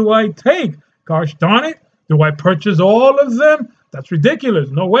one do I take? Gosh darn it. Do I purchase all of them? That's ridiculous.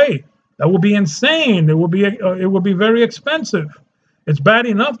 No way. That would be insane. It would be very expensive. It's bad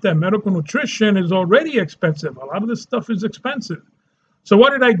enough that medical nutrition is already expensive. A lot of this stuff is expensive. So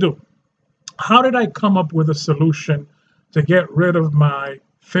what did I do? How did I come up with a solution to get rid of my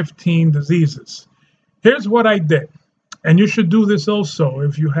 15 diseases? Here's what I did. And you should do this also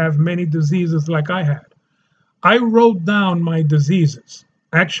if you have many diseases like I had. I wrote down my diseases.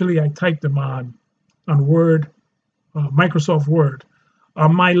 Actually, I typed them on Word, Microsoft Word.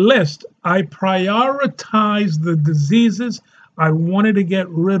 On my list, I prioritized the diseases I wanted to get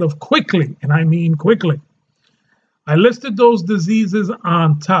rid of quickly, and I mean quickly. I listed those diseases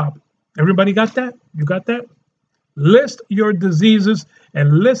on top. Everybody got that? You got that? List your diseases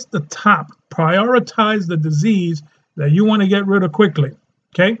and list the top. Prioritize the disease that you want to get rid of quickly.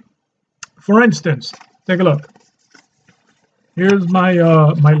 Okay? For instance, take a look. Here's my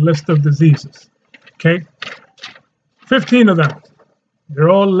my list of diseases. Okay? 15 of them. They're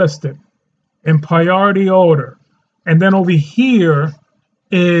all listed in priority order. And then over here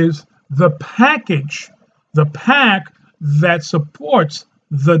is the package, the pack that supports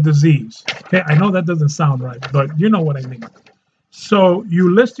the disease. Okay, I know that doesn't sound right, but you know what I mean. So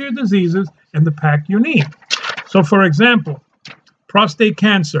you list your diseases and the pack you need. So for example, prostate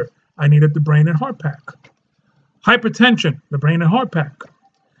cancer, I needed the brain and heart pack. Hypertension, the brain and heart pack.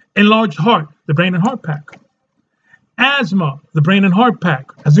 Enlarged heart, the brain and heart pack. Asthma, the brain and heart pack.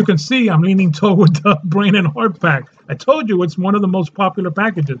 As you can see, I'm leaning toward the brain and heart pack. I told you it's one of the most popular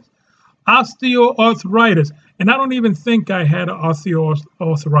packages. Osteoarthritis, and I don't even think I had arthritis.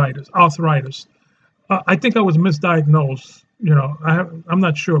 I think I was misdiagnosed. You know, I'm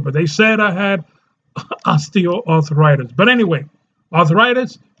not sure, but they said I had osteoarthritis. But anyway,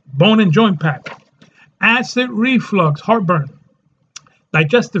 arthritis, bone and joint pack. Acid reflux, heartburn.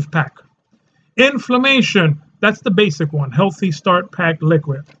 Digestive pack. Inflammation, that's the basic one, healthy start pack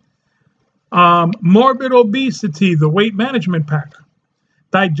liquid. Morbid obesity, the weight management pack.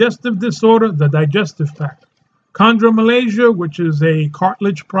 Digestive disorder, the digestive pack. Chondromalacia, which is a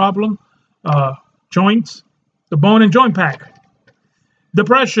cartilage problem, joints, the bone and joint pack.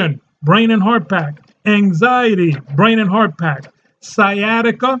 Depression, brain and heart pack. Anxiety, brain and heart pack.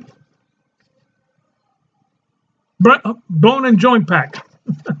 Sciatica, bone and joint pack.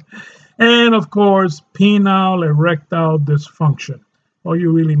 And of course, penile erectile dysfunction. All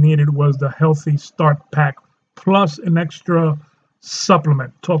you really needed was the healthy start pack plus an extra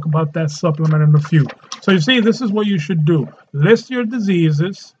supplement. Talk about that supplement in a few. So you see, this is what you should do. List your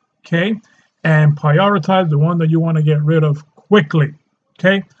diseases, okay, and prioritize the one that you want to get rid of quickly,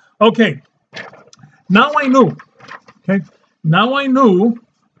 okay? Okay, now I knew, okay? Now I knew,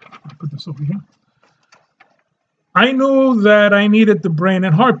 I'll put this over here. I knew that I needed the brain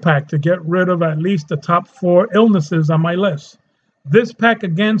and heart pack to get rid of at least the top 4 illnesses on my list. This pack,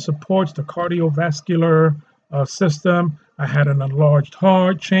 again, supports the cardiovascular system. I had an enlarged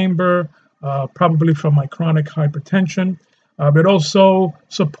heart chamber, probably from my chronic hypertension. It also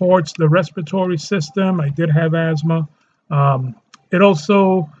supports the respiratory system. I did have asthma. It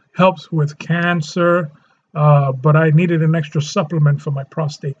also helps with cancer, but I needed an extra supplement for my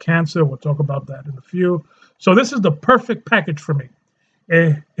prostate cancer. We'll talk about that in a few. So this is the perfect package for me.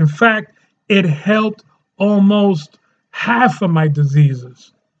 In fact, it helped almost half of my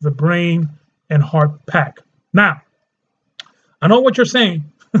diseases, the brain and heart pack. Now, I know what you're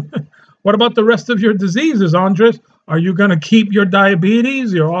saying. What about the rest of your diseases, Andres? Are you going to keep your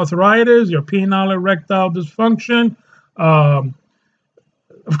diabetes, your arthritis, your penile erectile dysfunction? Of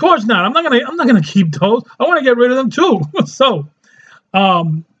course not. I'm not gonna keep those. I want to get rid of them too. So,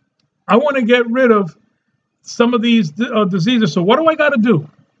 I want to get rid of some of these diseases. So what do I got to do?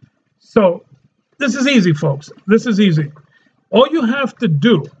 So this is easy, folks. This is easy. All you have to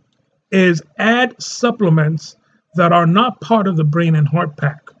do is add supplements that are not part of the brain and heart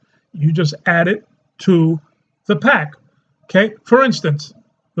pack. You just add it to the pack. Okay. For instance,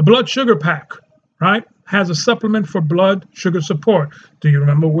 the blood sugar pack, right, has a supplement for blood sugar support. Do you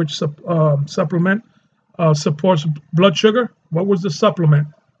remember which supplement supports blood sugar? What was the supplement?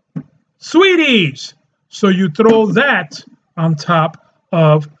 Sweeties. So you throw that on top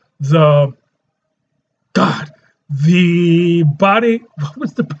of the body. What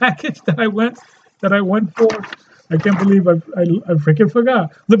was the package that I went for? I can't believe I freaking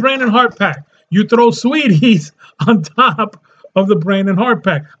forgot. The brain and heart pack. You throw sweeties on top of the brain and heart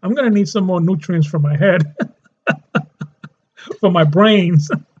pack. I'm gonna need some more nutrients for my head, for my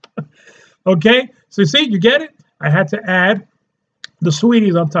brains. Okay, so you see, you get it? I had to add the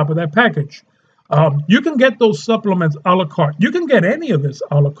sweeties on top of that package. You can get those supplements a la carte. You can get any of this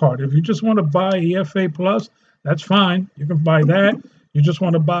a la carte. If you just want to buy EFA Plus, that's fine. You can buy that. You just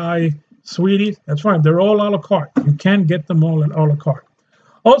want to buy sweeties, that's fine. They're all a la carte. You can get them all at a la carte.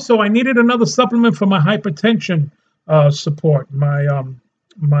 Also, I needed another supplement for my hypertension support, my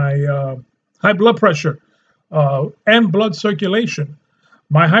high blood pressure and blood circulation.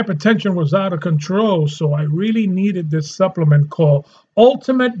 My hypertension was out of control, so I really needed this supplement called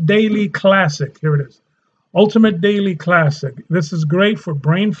Ultimate Daily Classic. Here it is. Ultimate Daily Classic. This is great for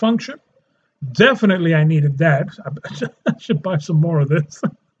brain function. Definitely I needed that. I should buy some more of this.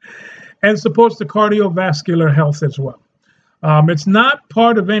 And supports the cardiovascular health as well. It's not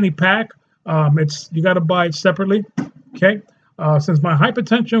part of any pack. You got to buy it separately. Okay. Since my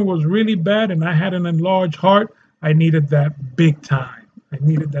hypertension was really bad and I had an enlarged heart, I needed that big time. I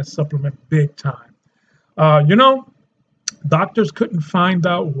needed that supplement big time. Doctors couldn't find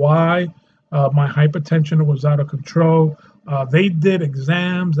out why my hypertension was out of control. They did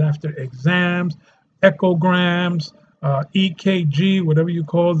exams after exams, echograms, EKG, whatever you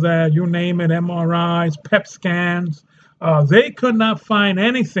call that, you name it, MRIs, PET scans. They could not find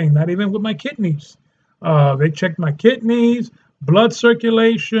anything, not even with my kidneys. They checked my kidneys, blood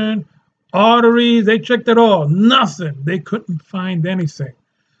circulation, arteries, they checked it all. Nothing. They couldn't find anything.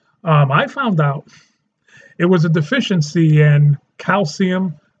 I found out it was a deficiency in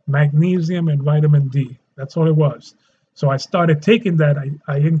calcium, magnesium, and vitamin D. That's all it was. So I started taking that.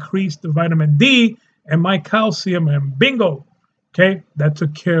 I increased the vitamin D and my calcium, and bingo, okay, that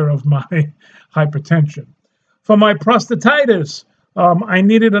took care of my hypertension. For my prostatitis, I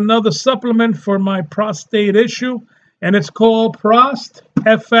needed another supplement for my prostate issue, and it's called Prost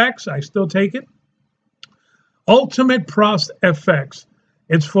FX. I still take it. Ultimate Prost FX.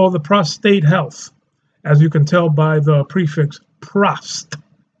 It's for the prostate health, as you can tell by the prefix Prost,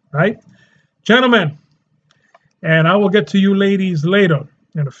 right? Gentlemen, and I will get to you ladies later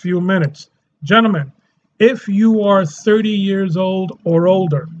in a few minutes. Gentlemen, if you are 30 years old or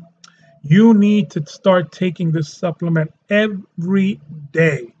older, you need to start taking this supplement every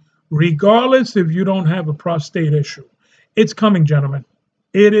day, regardless if you don't have a prostate issue. It's coming, gentlemen.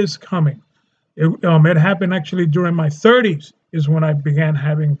 It is coming. It happened actually during my 30s is when I began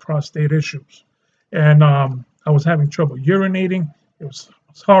having prostate issues. And I was having trouble urinating. It was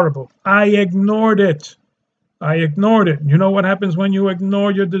horrible. I ignored it. You know what happens when you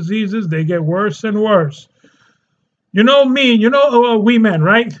ignore your diseases? They get worse and worse. You know me, we men,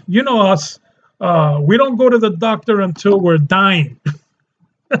 right? You know us. We don't go to the doctor until we're dying.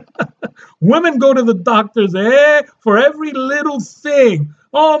 Women go to the doctors for every little thing.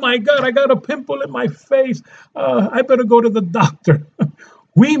 Oh my God, I got a pimple in my face. I better go to the doctor.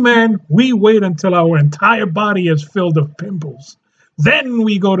 We men, we wait until our entire body is filled with pimples. Then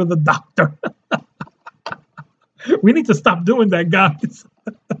we go to the doctor. We need to stop doing that, guys.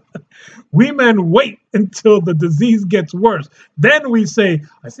 We men wait until the disease gets worse. Then we say,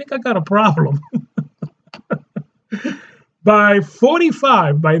 I think I got a problem. By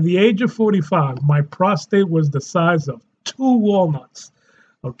the age of 45, my prostate was the size of 2 walnuts.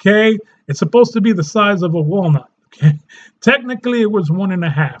 Okay? It's supposed to be the size of a walnut. Okay? Technically, it was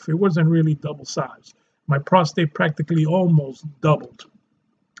 1.5. It wasn't really double size. My prostate practically almost doubled.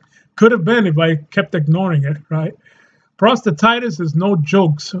 Could have been if I kept ignoring it, right? Prostatitis is no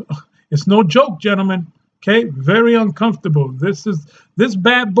jokes. It's no joke, gentlemen. Okay, very uncomfortable. This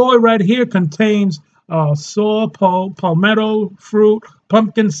bad boy right here contains saw, palmetto fruit,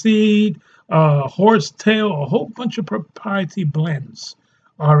 pumpkin seed, horsetail, a whole bunch of proprietary blends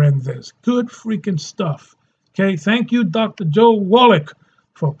are in this. Good freaking stuff. Okay, thank you, Dr. Joe Wallach,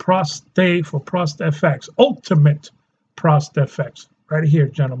 for Prost FX, Ultimate Prost FX, right here,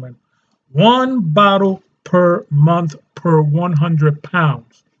 gentlemen. 1 bottle per month per 100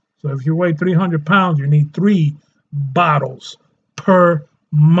 pounds. So if you weigh 300 pounds, you need 3 bottles per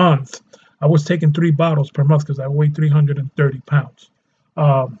month. I was taking 3 bottles per month because I weigh 330 pounds.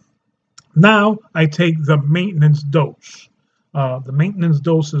 Now I take the maintenance dose. The maintenance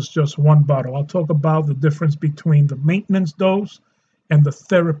dose is just 1 bottle. I'll talk about the difference between the maintenance dose and the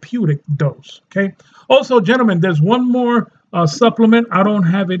therapeutic dose. Okay. Also, gentlemen, there's one more supplement. I don't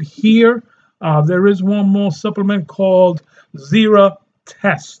have it here. There is one more supplement called Xera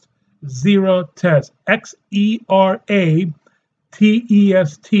Test. Xera Test. XERATEST.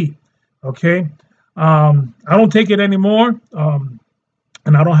 Okay. I don't take it anymore.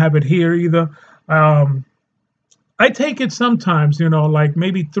 And I don't have it here either. I take it sometimes, like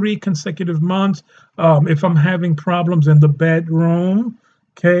maybe 3 consecutive months. If I'm having problems in the bedroom,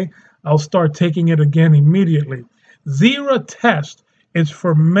 okay, I'll start taking it again immediately. Xera Test is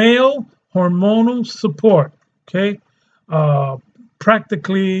for male hormonal support, okay?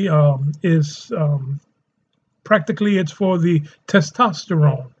 Practically it's for the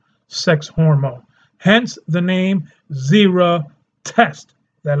testosterone sex hormone. Hence the name Xera Test.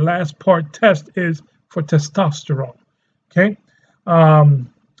 That last part, test, is for testosterone. Okay,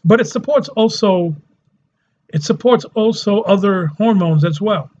 but it supports also other hormones as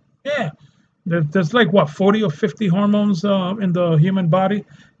well. Yeah, there's like what, 40 or 50 hormones in the human body.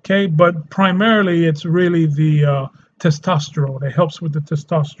 Okay, but primarily it's really the testosterone. It helps with the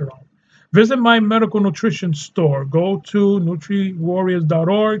testosterone. Visit my medical nutrition store. Go to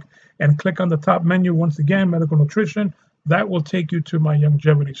NutriWarriors.org and click on the top menu once again, medical nutrition. That will take you to my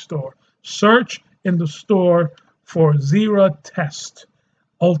Youngevity store. Search in the store for Xera Test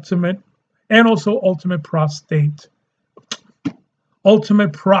Ultimate and also Ultimate Prost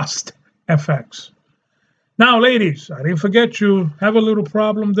FX. Now, ladies, I didn't forget you. Have a little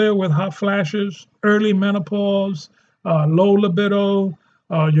problem there with hot flashes, early menopause, low libido.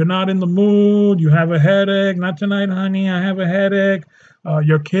 You're not in the mood. You have a headache. Not tonight, honey. I have a headache.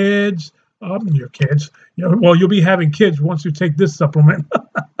 Your kids. Well, you'll be having kids once you take this supplement.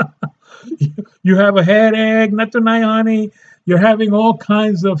 You have a headache, not tonight, honey. You're having all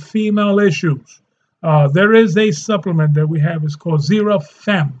kinds of female issues. There is a supplement that we have. It's called Xera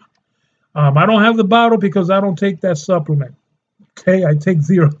Fem. I don't have the bottle because I don't take that supplement. Okay, I take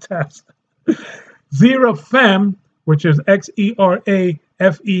Xera Test. Xera Fem, which is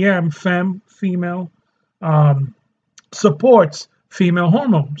XERAFEM, Fem, female, supports female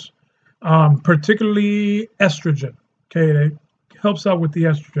hormones. Particularly estrogen. Okay, it helps out with the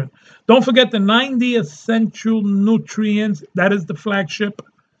estrogen. Don't forget the 90 essential nutrients. That is the flagship.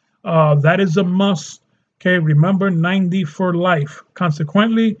 That is a must. Okay, remember 90 for life.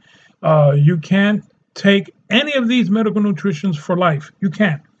 Consequently, you can't take any of these medical nutritions for life. You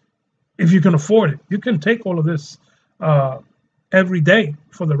can't, if you can afford it. You can take all of this every day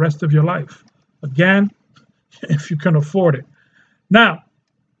for the rest of your life. Again, if you can afford it. Now,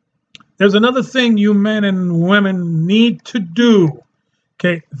 there's another thing you men and women need to do.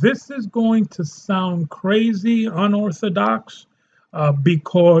 Okay, this is going to sound crazy, unorthodox,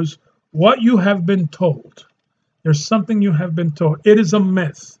 because what you have been told, there's something you have been told. It is a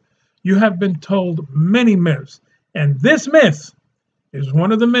myth. You have been told many myths, and this myth is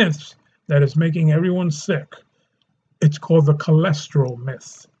one of the myths that is making everyone sick. It's called the cholesterol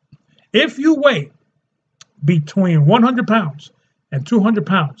myth. If you weigh between 100 pounds and 200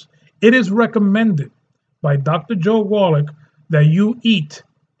 pounds, it is recommended by Dr. Joe Wallach that you eat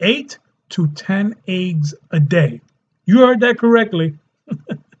 8 to 10 eggs a day. You heard that correctly.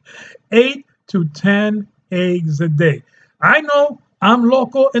 8 to 10 eggs a day. I know I'm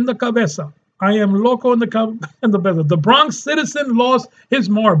loco in the cabeza. I am loco in the cabeza. The Bronxcitizen lost his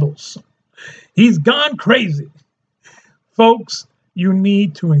marbles. He's gone crazy. Folks, you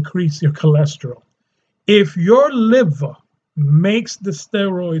need to increase your cholesterol. If your liver makes the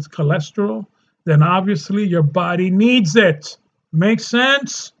steroids cholesterol, then obviously your body needs it. Makes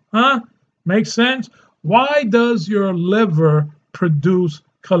sense? Huh? Makes sense? Why does your liver produce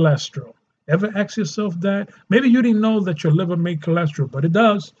cholesterol? Ever ask yourself that? Maybe you didn't know that your liver made cholesterol, but it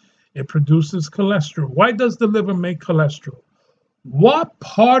does. It produces cholesterol. Why does the liver make cholesterol? What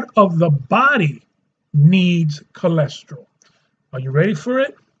part of the body needs cholesterol? Are you ready for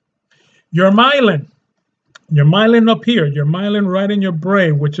it? Your myelin. Your myelin up here, your myelin right in your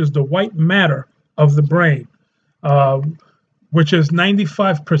brain, which is the white matter of the brain, which is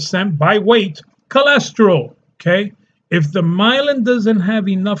 95% by weight cholesterol, okay? If the myelin doesn't have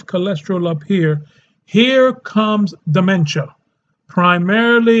enough cholesterol up here, here comes dementia,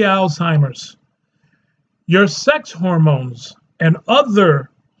 primarily Alzheimer's. Your sex hormones and other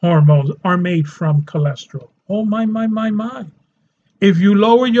hormones are made from cholesterol. Oh, my. If you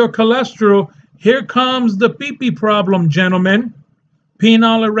lower your cholesterol, here comes the pee-pee problem, gentlemen.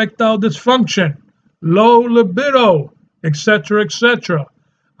 Penile erectile dysfunction, low libido, etc., etc.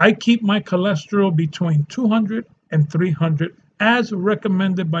 I keep my cholesterol between 200 and 300 as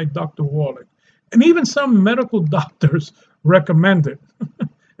recommended by Dr. Wallach. And even some medical doctors recommend it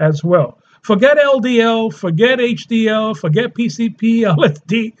as well. Forget LDL, forget HDL, forget PCP,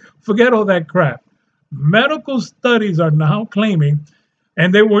 LSD, forget all that crap. Medical studies are now claiming,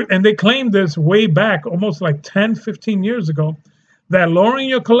 and they claimed this way back almost like 10, 15 years ago, that lowering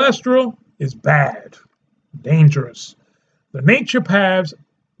your cholesterol is bad, dangerous. The naturopaths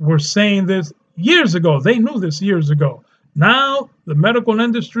were saying this years ago. They knew this years ago. Now, the medical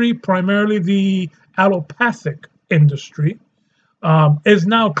industry, primarily the allopathic industry, is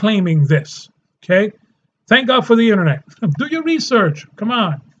now claiming this. Okay? Thank God for the internet. Do your research. Come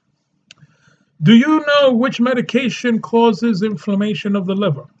on. Do you know which medication causes inflammation of the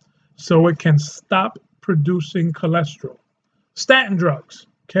liver so it can stop producing cholesterol? Statin drugs,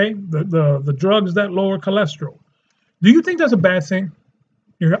 okay? The drugs that lower cholesterol. Do you think that's a bad thing?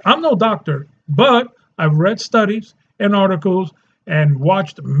 I'm no doctor, but I've read studies and articles and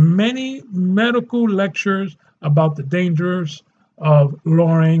watched many medical lectures about the dangers of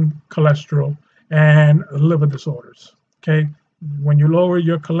lowering cholesterol and liver disorders, okay? When you lower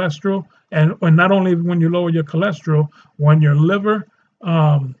your cholesterol, and not only when you lower your cholesterol, when your liver,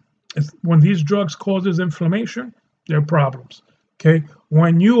 when these drugs causes inflammation, there are problems. Okay,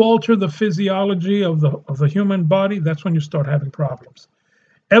 when you alter the physiology of the human body, that's when you start having problems.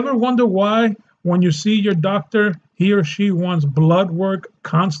 Ever wonder why when you see your doctor, he or she wants blood work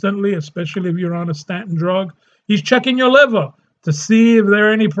constantly, especially if you're on a statin drug? He's checking your liver to see if there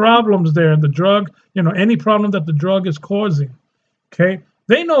are any problems there in the drug, any problem that the drug is causing. Okay,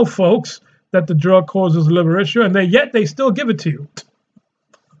 they know, folks, that the drug causes liver issue, and yet they still give it to you.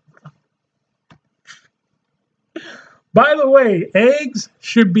 By the way, eggs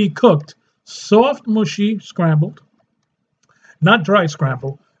should be cooked soft, mushy, scrambled, not dry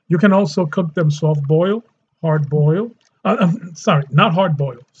scrambled. You can also cook them soft boil, hard boil. Not hard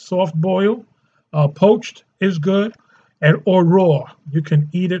boil, soft boil. Poached is good, or raw. You can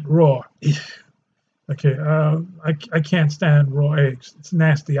eat it raw. Okay, I can't stand raw eggs. It's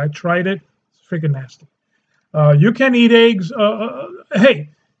nasty. I tried it. It's freaking nasty. You can eat eggs. Hey,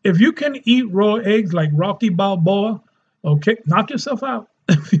 if you can eat raw eggs like Rocky Balboa, okay, knock yourself out.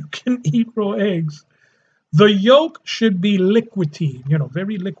 If you can eat raw eggs, the yolk should be liquidy,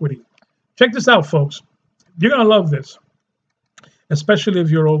 very liquidy. Check this out, folks. You're going to love this, especially if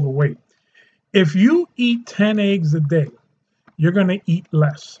you're overweight. If you eat 10 eggs a day, you're going to eat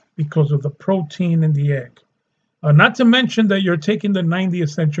less because of the protein in the egg. Not to mention that you're taking the 90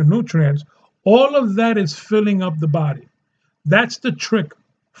 essential nutrients. All of that is filling up the body. That's the trick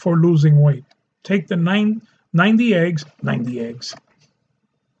for losing weight. Take the 90 eggs.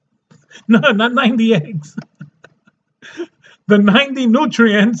 No, not 90 eggs. The 90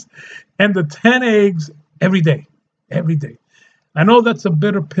 nutrients and the 10 eggs every day. Every day. I know that's a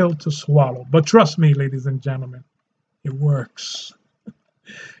bitter pill to swallow, but trust me, ladies and gentlemen, it works.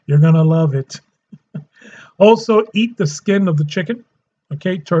 You're going to love it. Also, eat the skin of the chicken,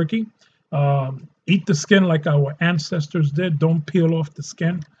 okay, turkey. Eat the skin like our ancestors did. Don't peel off the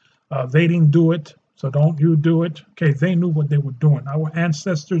skin. They didn't do it, so don't you do it. Okay, they knew what they were doing. Our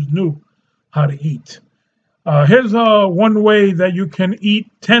ancestors knew how to eat. Here's one way that you can eat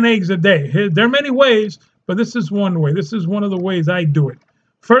 10 eggs a day. There are many ways, but this is one way. This is one of the ways I do it.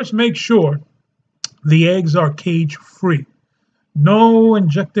 First, make sure the eggs are cage-free. No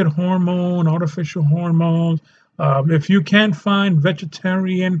injected hormone, artificial hormones. If you can't find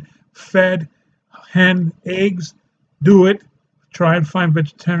vegetarian-fed hen eggs, do it. Try and find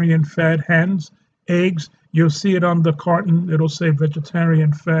vegetarian-fed hens, eggs. You'll see it on the carton. It'll say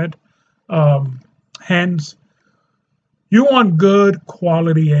vegetarian-fed hens. You want good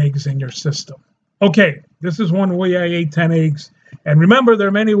quality eggs in your system. Okay, this is one way I ate 10 eggs. And remember, there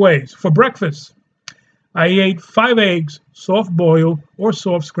are many ways. For breakfast, I ate 5 eggs, soft boiled or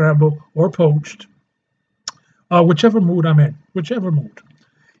soft scrambled or poached, whichever mood I'm in, whichever mood.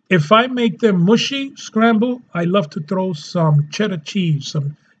 If I make them mushy, scrambled, I love to throw some cheddar cheese,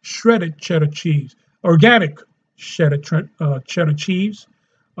 some shredded cheddar cheese, organic cheddar cheese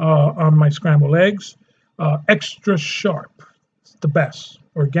on my scrambled eggs. Extra sharp, it's the best,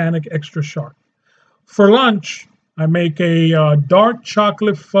 organic extra sharp. For lunch, I make a dark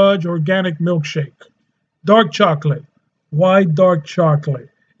chocolate fudge organic milkshake. Dark chocolate. Why dark chocolate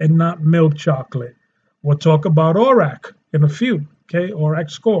and not milk chocolate? We'll talk about ORAC in a few. Okay, ORAC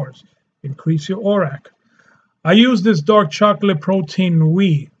scores. Increase your ORAC. I use this dark chocolate protein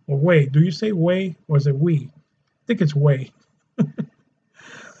whey. Do you say whey or is it whey? I think it's whey.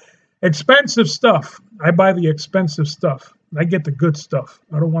 Expensive stuff. I buy the expensive stuff. I get the good stuff.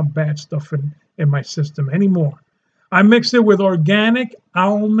 I don't want bad stuff in my system anymore. I mix it with organic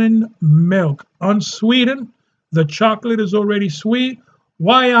almond milk, unsweetened. The chocolate is already sweet.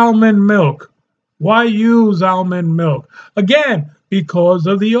 Why almond milk? Why use almond milk? Again, because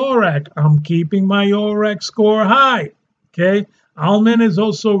of the ORAC. I'm keeping my ORAC score high. Okay. Almond is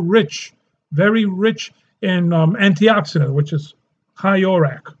also rich, very rich in antioxidant, which is high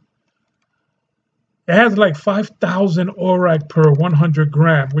ORAC. It has like 5,000 ORAC per 100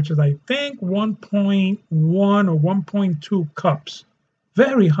 gram, which is, I think, 1.1 or 1.2 cups.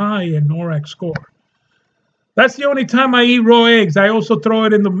 Very high in ORAC score. That's the only time I eat raw eggs. I also throw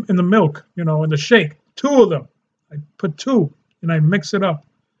it in the milk, in the shake. 2 of them. I put 2 and I mix it up.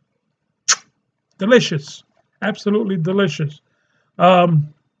 Delicious. Absolutely delicious.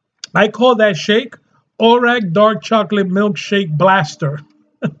 I call that shake ORAC Dark Chocolate Milkshake Blaster.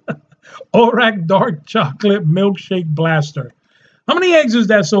 ORAC Dark Chocolate Milkshake Blaster. How many eggs is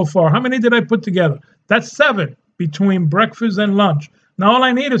that so far? How many did I put together? That's 7 between breakfast and lunch. Now all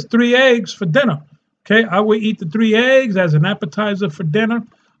I need is 3 eggs for dinner. Okay, I will eat the 3 eggs as an appetizer for dinner.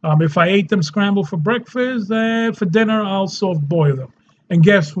 If I ate them scrambled for breakfast, for dinner I'll soft boil them. And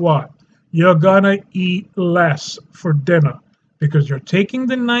guess what? You're gonna eat less for dinner because you're taking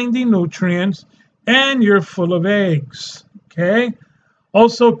the 90 nutrients and you're full of eggs. Okay.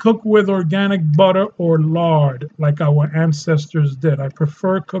 Also cook with organic butter or lard like our ancestors did. I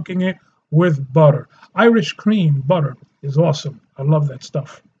prefer cooking it with butter. Irish cream butter is awesome. I love that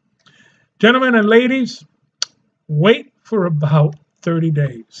stuff. Gentlemen and ladies, wait for about 30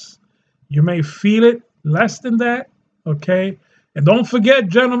 days. You may feel it less than that, okay? And don't forget,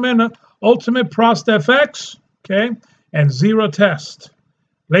 gentlemen, Ultimate Prost FX, okay? And Zero Test.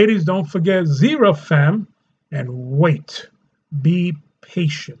 Ladies, don't forget Zero Fem and wait. Be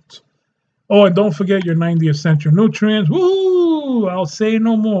patient. Oh, and don't forget your 90 essential nutrients. Woo! I'll say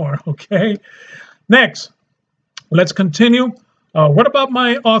no more, okay? Next, let's continue. What about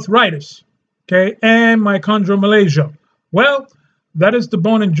my arthritis, okay, and my chondromalacia? Well, that is the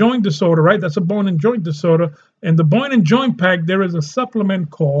bone and joint disorder, right? That's a bone and joint disorder. In the bone and joint pack, there is a supplement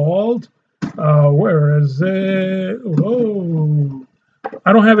called, where is it? Oh,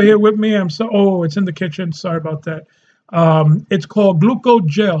 I don't have it here with me. It's in the kitchen. Sorry about that. It's called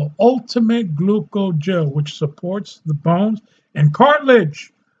Glucogel, Ultimate Glucogel, which supports the bones and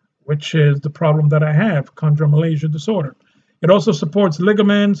cartilage, which is the problem that I have, chondromalacia disorder. It also supports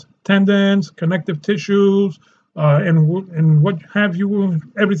ligaments, tendons, connective tissues, and what have you,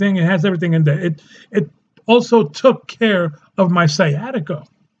 everything. It has everything in there. It also took care of my sciatica.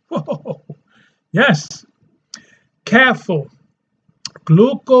 Whoa. Yes. Careful.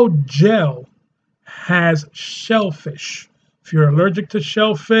 Glucogel has shellfish. If you're allergic to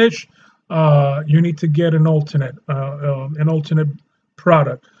shellfish, you need to get an alternate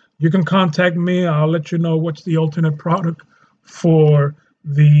product. You can contact me. I'll let you know what's the alternate product for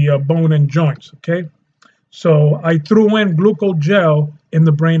the bone and joints, okay? So I threw in Glucogel in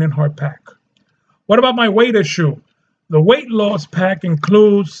the brain and heart pack. What about my weight issue? The weight loss pack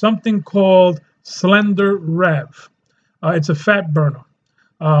includes something called Slender Rev. It's a fat burner.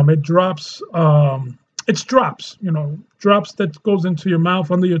 It drops, drops that goes into your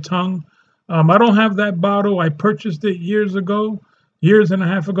mouth, under your tongue. I don't have that bottle. I purchased it years and a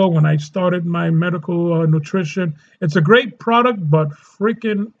half ago when I started my medical nutrition. It's a great product, but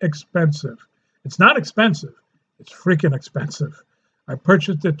freaking expensive. It's not expensive. It's freaking expensive. I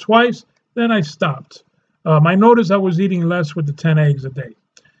purchased it twice, then I stopped. I noticed I was eating less with the 10 eggs a day.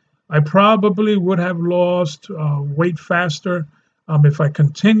 I probably would have lost weight faster if I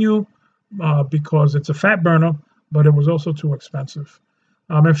continue because it's a fat burner, but it was also too expensive.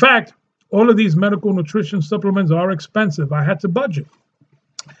 In fact, all of these medical nutrition supplements are expensive. I had to budget.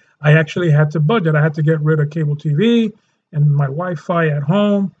 I actually had to budget. I had to get rid of cable TV and my Wi-Fi at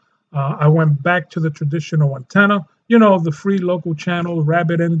home. I went back to the traditional antenna, the free local channel,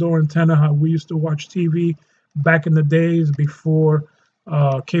 rabbit indoor antenna, how we used to watch TV back in the days before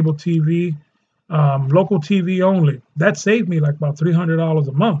cable TV, local TV only. That saved me like about $300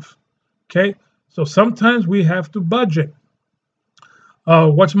 a month. Okay, so sometimes we have to budget.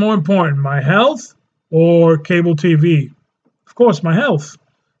 What's more important, my health or cable TV? Of course, my health.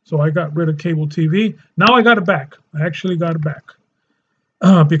 So I got rid of cable TV. Now I got it back. I actually got it back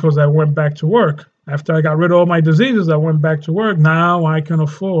because I went back to work. After I got rid of all my diseases, I went back to work. Now I can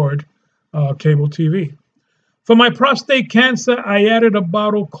afford cable TV. For my prostate cancer, I added a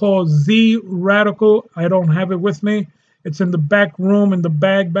bottle called Z Radical. I don't have it with me. It's in the back room in the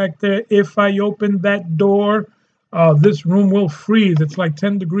bag back there. If I open that door, this room will freeze. It's like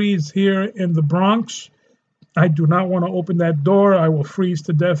 10 degrees here in the Bronx. I do not want to open that door. I will freeze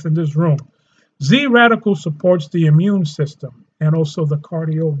to death in this room. Z Radical supports the immune system and also the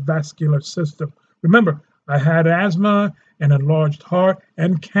cardiovascular system. Remember, I had asthma, an enlarged heart,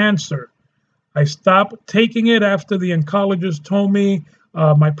 and cancer. I stopped taking it after the oncologist told me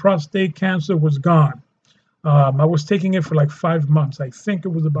my prostate cancer was gone. I was taking it for like 5 months. I think it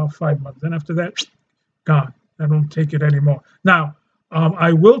was about 5 months. Then after that, gone. I don't take it anymore. Now,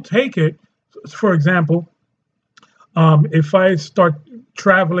 I will take it, for example, if I start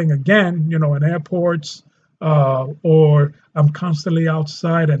traveling again, you know, in airports, or I'm constantly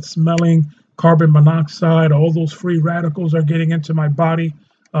outside and smelling carbon monoxide, all those free radicals are getting into my body,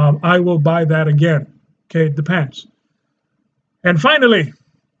 I will buy that again. Okay, it depends. And finally,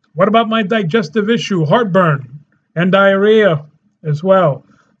 what about my digestive issue, heartburn and diarrhea as well?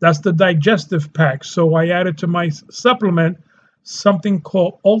 That's the digestive pack. So I added to my supplement something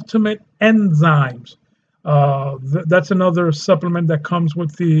called Ultimate Enzymes. That's another supplement that comes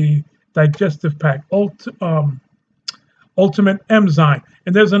with the digestive pack, Ultimate Enzyme.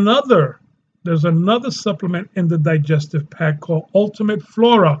 And there's another supplement in the digestive pack called Ultimate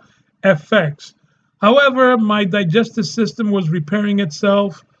Flora FX. However, my digestive system was repairing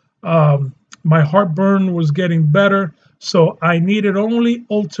itself. My heartburn was getting better. So I needed only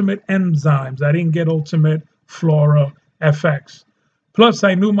Ultimate Enzymes. I didn't get Ultimate Flora FX. Plus,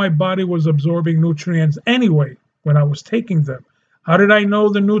 I knew my body was absorbing nutrients anyway when I was taking them. How did I know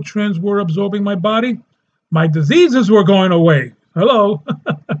the nutrients were absorbing my body? My diseases were going away. Hello.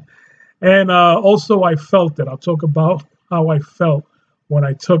 And also I felt it. I'll talk about how I felt when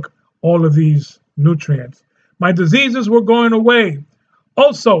I took all of these nutrients. My diseases were going away.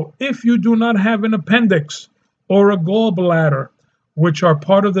 Also, if you do not have an appendix or a gallbladder, which are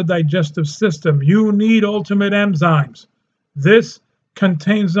part of the digestive system, you need Ultimate Enzymes. This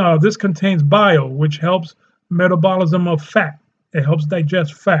contains bile, which helps metabolism of fat. It helps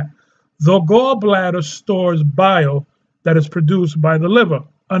digest fat. The gallbladder stores bile that is produced by the liver.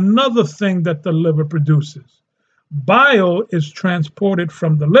 Another thing that the liver produces. Bile is transported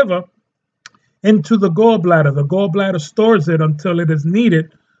from the liver into the gallbladder. The gallbladder stores it until it is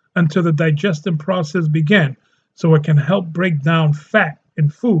needed, until the digestion process begins. So it can help break down fat in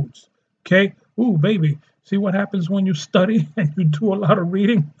foods. Okay? Ooh, baby. See what happens when you study and you do a lot of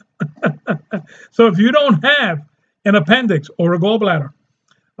reading? So if you don't have an appendix or a gallbladder,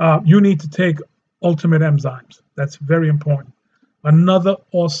 you need to take Ultimate Enzymes. That's very important. Another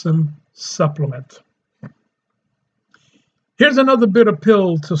awesome supplement. Here's another bitter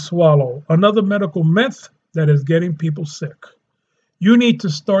pill to swallow. Another medical myth that is getting people sick. You need to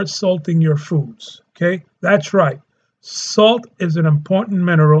start salting your foods. Okay? That's right. Salt is an important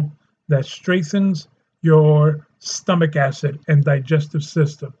mineral that strengthens your stomach acid and digestive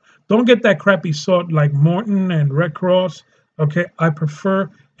system. Don't get that crappy salt like Morton and Red Cross. Okay, I prefer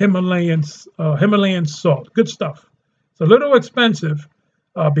Himalayan salt. Good stuff. It's a little expensive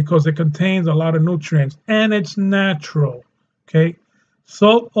because it contains a lot of nutrients and it's natural. Okay,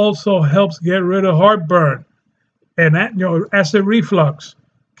 salt also helps get rid of heartburn and acid reflux.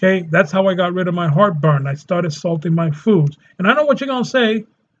 Okay, that's how I got rid of my heartburn. I started salting my foods. And I know what you're gonna say,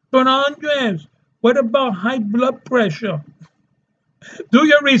 but Andres, what about high blood pressure? Do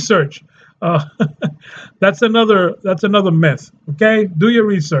your research. That's another myth. Okay, do your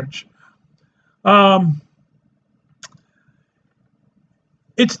research.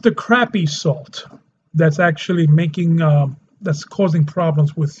 It's the crappy salt that's actually that's causing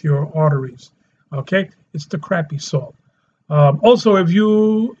problems with your arteries. Okay, it's the crappy salt. Also, if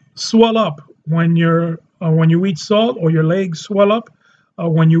you swell up when you eat salt, or your legs swell up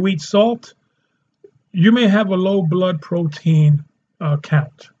when you eat salt, you may have a low blood protein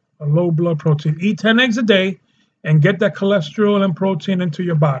count. A low blood protein. Eat 10 eggs a day and get that cholesterol and protein into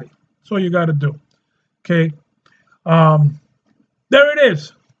your body. That's all you got to do. Okay. There it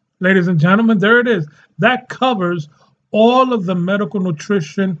is, ladies and gentlemen. There it is. That covers all of the medical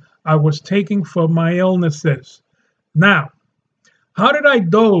nutrition I was taking for my illnesses. Now, how did I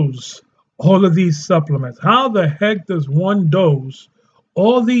dose all of these supplements? How the heck does one dose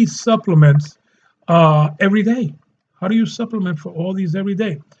all these supplements every day? How do you supplement for all these every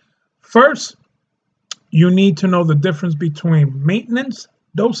day? First, you need to know the difference between maintenance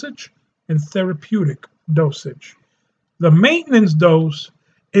dosage and therapeutic dosage. The maintenance dose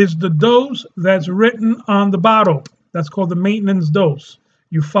is the dose that's written on the bottle. That's called the maintenance dose.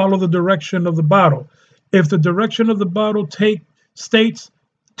 You follow the direction of the bottle. If the direction of the bottle states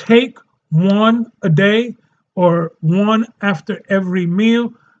take one a day or one after every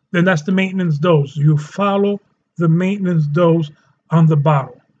meal, then that's the maintenance dose. You follow the maintenance dose on the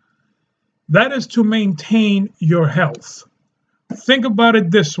bottle. That is to maintain your health. Think about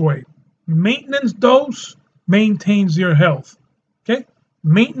it this way. Maintenance dose maintains your health. Okay?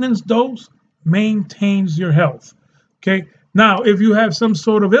 Maintenance dose maintains your health. Okay? Now, if you have some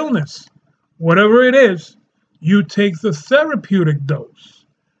sort of illness, whatever it is, you take the therapeutic dose.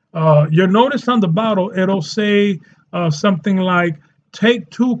 You'll notice on the bottle, it'll say something like, take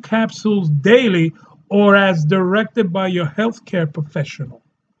 2 capsules daily or as directed by your healthcare professional.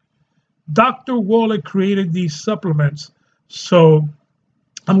 Dr. Wallach created these supplements, so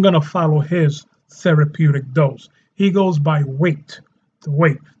I'm going to follow his therapeutic dose. He goes by weight, the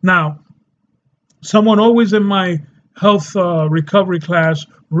weight. Now, someone always in my health recovery class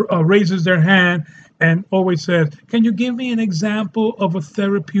raises their hand and always says, can you give me an example of a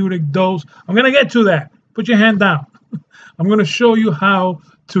therapeutic dose? I'm going to get to that. Put your hand down. I'm going to show you how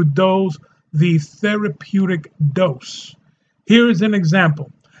to dose the therapeutic dose. Here is an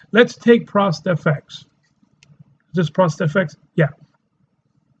example. Let's take ProstFX. Is this ProstFX? Yeah.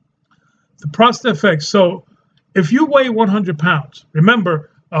 The ProstFX. So if you weigh 100 pounds,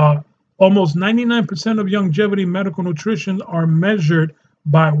 remember, almost 99% of Youngevity medical nutrition are measured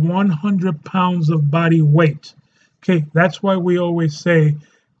by 100 pounds of body weight. Okay, that's why we always say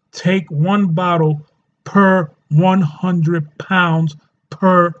take 1 bottle per 100 pounds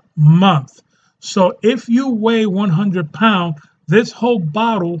per month. So if you weigh 100 pounds, this whole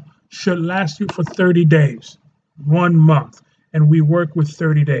bottle should last you for 30 days, 1 month. And we work with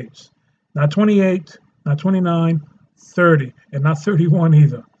 30 days. Not 28, not 29, 30, and not 31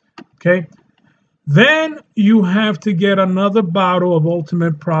 either. Okay? Then you have to get another bottle of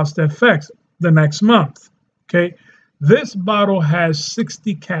Ultimate ProstFX the next month. Okay? This bottle has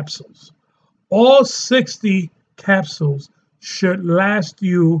 60 capsules. All 60 capsules should last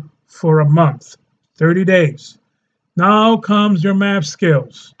you for a month, 30 days. Now comes your math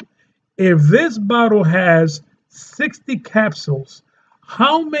skills. If this bottle has 60 capsules,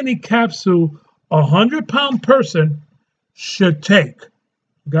 how many capsules a 100-pound person should take?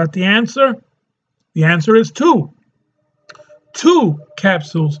 You got the answer? The answer is 2. 2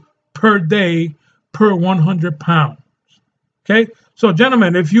 capsules per day per 100 pounds. Okay? So,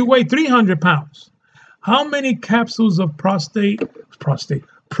 gentlemen, if you weigh 300 pounds, how many capsules of ProstFX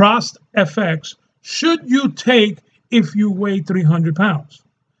should you take if you weigh 300 pounds?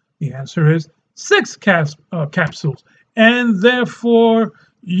 The answer is 6 capsules. And therefore,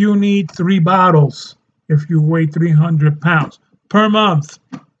 you need 3 bottles if you weigh 300 pounds per month.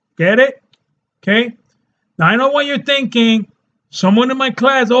 Get it? Okay? Now, I know what you're thinking. Someone in my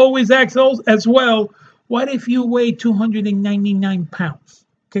class always asks as well, what if you weigh 299 pounds?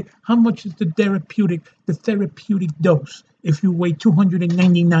 Okay, how much is the therapeutic dose if you weigh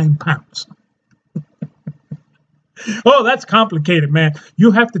 299 pounds? Oh, that's complicated, man.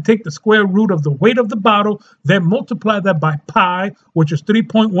 You have to take the square root of the weight of the bottle, then multiply that by pi, which is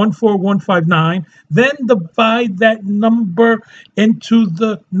 3.14159, then divide that number into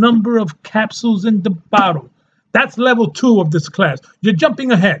the number of capsules in the bottle. That's level 2 of this class. You're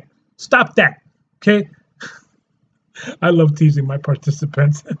jumping ahead. Stop that, okay? I love teasing my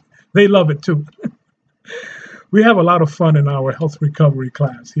participants. They love it too. We have a lot of fun in our health recovery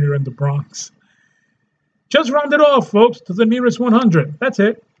class here in the Bronx. Just round it off, folks, to the nearest 100. That's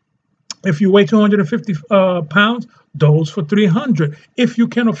it. If you weigh 250 pounds, dose for 300, if you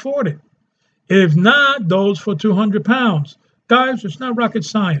can afford it. If not, dose for 200 pounds. Guys, it's not rocket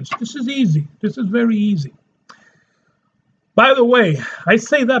science. This is easy. This is very easy. By the way, I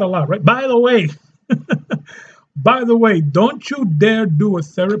say that a lot, right? By the way, don't you dare do a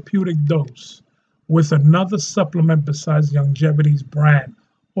therapeutic dose with another supplement besides Youngevity's brand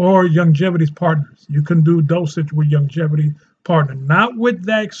or Youngevity's partners. You can do dosage with Youngevity partner, not with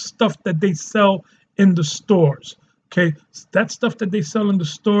that stuff that they sell in the stores. Okay, that stuff that they sell in the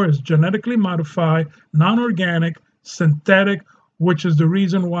store is genetically modified, non-organic, synthetic, which is the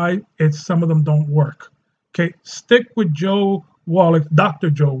reason why some of them don't work. Okay, stick with Dr. Joe Wallach, Dr.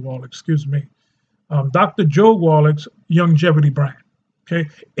 Joe Wallach's Youngevity brand. Okay,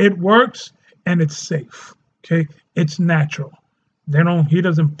 it works and it's safe. Okay, it's natural. He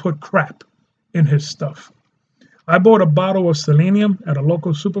doesn't put crap in his stuff. I bought a bottle of selenium at a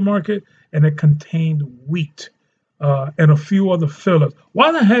local supermarket, and it contained wheat and a few other fillers.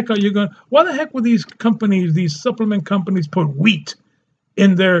 Why the heck would these companies, these supplement companies, put wheat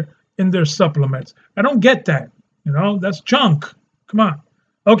in their supplements? I don't get that. That's junk. Come on.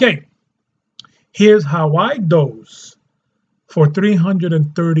 Okay. Here's how I dose for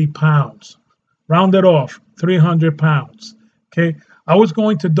 330 pounds. Round it off, 300 pounds. Okay, I was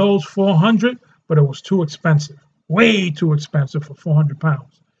going to dose 400, but it was too expensive. Way too expensive for 400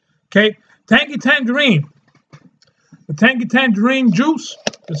 pounds. Okay, Tangy Tangerine. The Tangy Tangerine juice,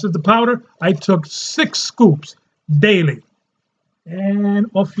 this is the powder. I took 6 scoops daily. And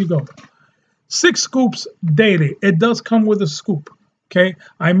off you go. 6 scoops daily. It does come with a scoop. Okay,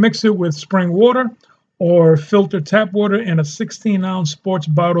 I mix it with spring water or filtered tap water in a 16-ounce sports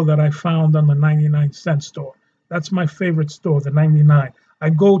bottle that I found on the 99-cent store. That's my favorite store, the 99. I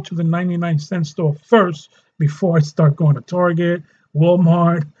go to the 99-cent store first before I start going to Target,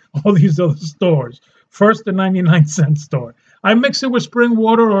 Walmart, all these other stores. First, the 99-cent store. I mix it with spring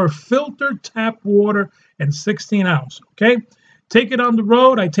water or filtered tap water in 16 ounce. Okay, take it on the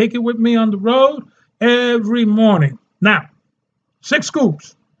road. I take it with me on the road every morning. Now, 6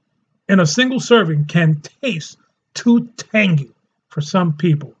 scoops in a single serving can taste too tangy for some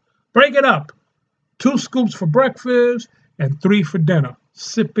people. Break it up. 2 scoops for breakfast and 3 for dinner.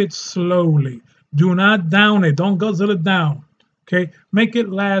 Sip it slowly. Do not down it. Don't guzzle it down. Okay? Make it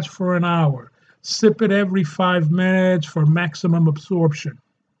last for an hour. Sip it every 5 minutes for maximum absorption.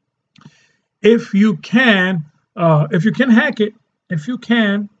 If you can hack it, you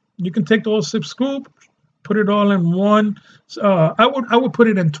can take all 6 scoops, put it all in one. I would put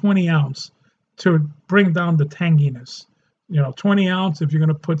it in 20 ounce to bring down the tanginess. 20 ounce if you're going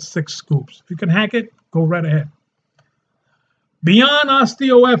to put 6 scoops. If you can hack it, go right ahead. Beyond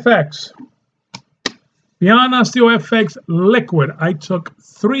OsteoFX. Beyond OsteoFX liquid, I took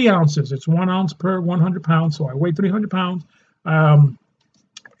 3 ounces. It's 1 ounce per 100 pounds, so I weigh 300 pounds.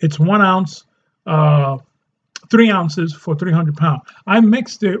 It's 1 ounce, 3 ounces for 300 pounds. I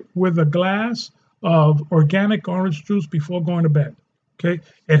mixed it with a glass of organic orange juice before going to bed. Okay,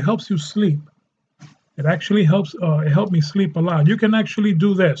 it helps you sleep. It actually helps. It helped me sleep a lot. You can actually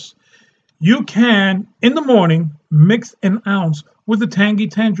do this. You can, in the morning, mix an ounce with the Tangy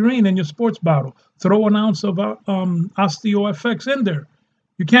Tangerine in your sports bottle. Throw an ounce of OsteoFX in there.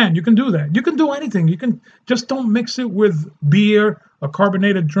 You can do that. You can do anything. You can just don't mix it with beer, a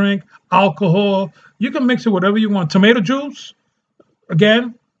carbonated drink, alcohol. You can mix it whatever you want. Tomato juice,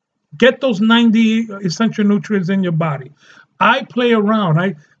 again, get those 90 essential nutrients in your body. I play around.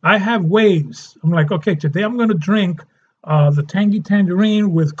 I have waves. I'm like, okay, today I'm going to drink the Tangy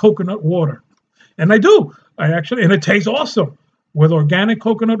Tangerine with coconut water. And I do. And it tastes awesome. With organic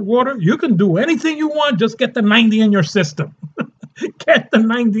coconut water, you can do anything you want. Just get the 90 in your system. Get the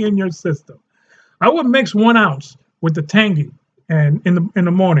 90 in your system. I would mix 1 ounce with the Tangy and in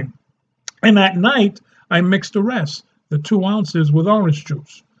the morning. And at night, I mix the rest, the 2 ounces with orange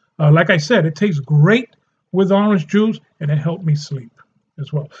juice. Like I said, it tastes great with orange juice, and it helped me sleep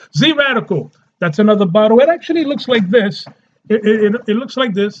as well. Z-Radical, that's another bottle. It actually looks like this. It looks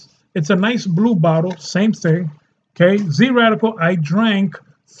like this. It's a nice blue bottle, same thing. Okay, Z-Radical, I drank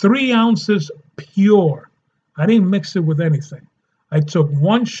 3 ounces pure. I didn't mix it with anything. I took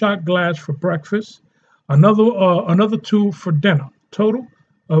 1 shot glass for breakfast, another 2 for dinner, total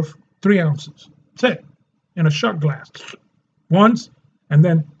of 3 ounces. That's it, in a shot glass. Once, and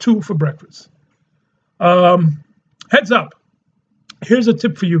then 2 for breakfast. Heads up, here's a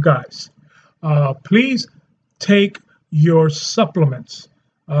tip for you guys. Please take your supplements,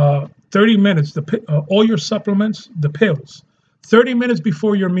 30 minutes, all your supplements, the pills, 30 minutes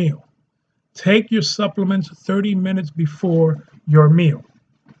before your meal. Take your supplements 30 minutes before your meal.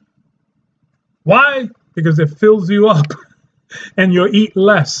 Why? Because it fills you up and you'll eat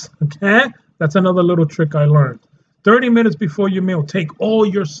less, okay? That's another little trick I learned. 30 minutes before your meal, take all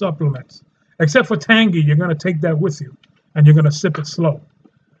your supplements. Except for Tangy, you're going to take that with you, and you're going to sip it slow.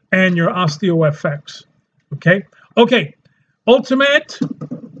 And your OsteoFX, okay? Okay, Ultimate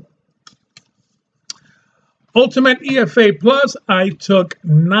EFA Plus, I took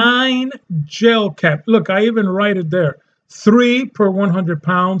 9 gel caps. Look, I even write it there. 3 per 100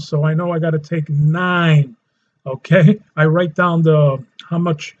 pounds, so I know I got to take 9, okay? I write down how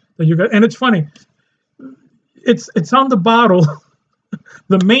much that you got. And it's funny. It's on the bottle,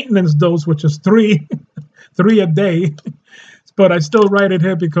 the maintenance dose, which is 3 a day. But I still write it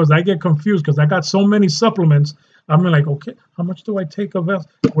here because I get confused because I got so many supplements. I'm like, okay, how much do I take of that?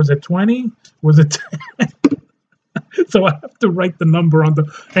 Was it 20? Was it 10? So I have to write the number on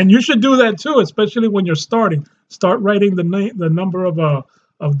and you should do that too, especially when you're starting. Start writing the number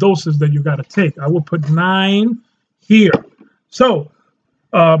of doses that you got to take. I will put 9 here. So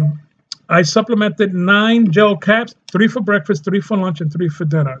I supplemented 9 gel caps, 3 for breakfast, 3 for lunch, and 3 for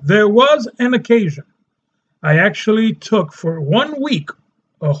dinner. There was an occasion I actually took for 1 week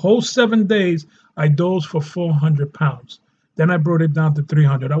a whole 7 days, I dosed for 400 pounds. Then I brought it down to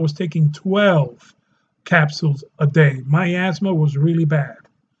 300. I was taking 12 capsules a day. My asthma was really bad.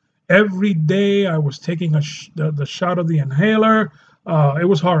 Every day I was taking the shot of the inhaler. It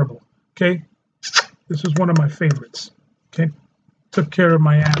was horrible. Okay, this is one of my favorites. Okay, took care of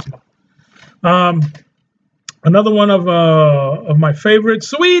my asthma. Another one of my favorites,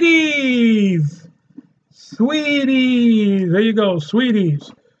 sweeties. Sweeties. There you go, sweeties.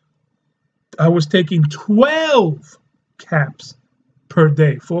 I was taking 12 caps per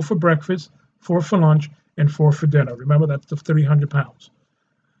day, 4 for breakfast, 4 for lunch, and 4 for dinner. Remember, that's the 300 pounds.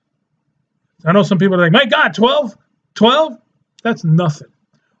 I know some people are like, my God, 12? 12? That's nothing.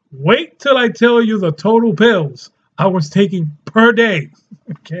 Wait till I tell you the total pills I was taking per day.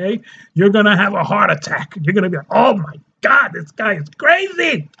 Okay? You're going to have a heart attack. You're going to be like, oh my God, this guy is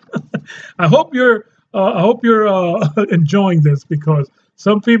crazy. I hope you're enjoying this, because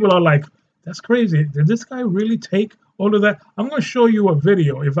some people are like, that's crazy. Did this guy really take all of that? I'm going to show you a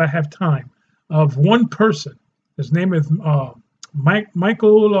video, if I have time, of one person. His name is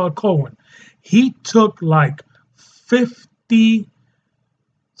Michael Cohen. He took like 50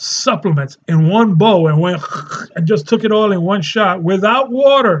 supplements in one bowl and went and just took it all in one shot without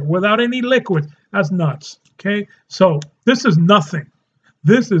water, without any liquid. That's nuts. Okay, so this is nothing.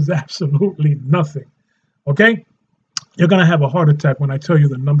 This is absolutely nothing. Okay, you're gonna have a heart attack when I tell you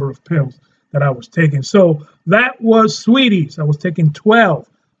the number of pills that I was taking. So that was sweeties. I was taking 12,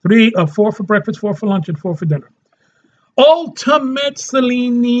 4 for breakfast, 4 for lunch, and 4 for dinner. Ultimate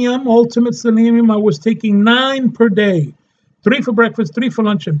selenium. I was taking 9 per day. 3 for breakfast, 3 for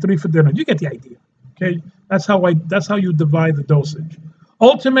lunch, and 3 for dinner. You get the idea. Okay, that's how you divide the dosage.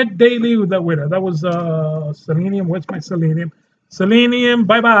 Ultimate daily. That was selenium. Where's my selenium? Selenium.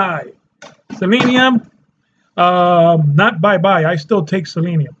 Bye. Selenium. Not bye. I still take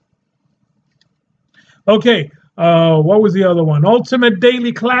selenium. Okay. What was the other one? Ultimate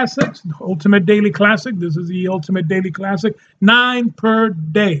Daily Classics. Ultimate Daily Classic. This is the Ultimate Daily Classic. 9 per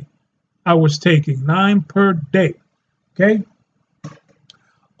day. I was taking 9 per day. Okay.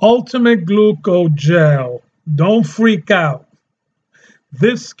 Ultimate Glucose Gel. Don't freak out.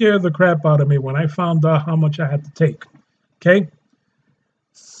 This scared the crap out of me when I found out how much I had to take. Okay.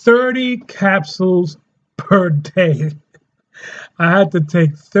 30 capsules per day. I had to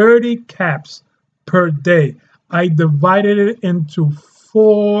take 30 caps per day. I divided it into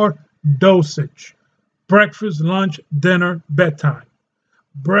 4 dosage. Breakfast, lunch, dinner, bedtime.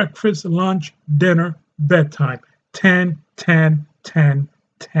 Breakfast, lunch, dinner, bedtime. 10, 10, 10,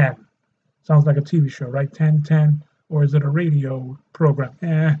 10. Sounds like a TV show, right? 10, 10. Or is it a radio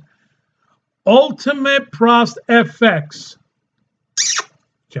program? Ultimate Prost FX.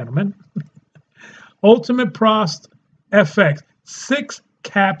 Gentlemen. Ultimate Prost FX. 6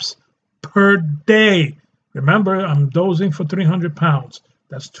 caps per day. Remember, I'm dosing for 300 pounds.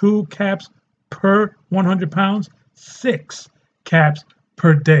 That's 2 caps per 100 pounds. 6 caps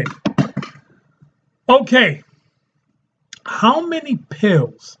per day. Okay. How many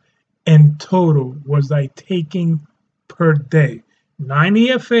pills in total was I taking per day? 9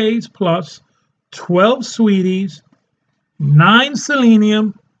 EFAs plus 12 sweeties, 9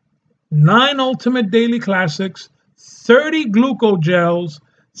 selenium, 9 Ultimate Daily Classics, 30 glucose gels,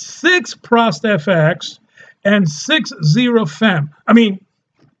 6 Prost FX, and 6 Zero Fem. I mean,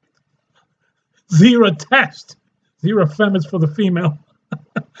 Zero Test. Zero Fem is for the female.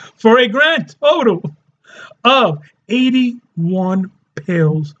 For a grand total of 81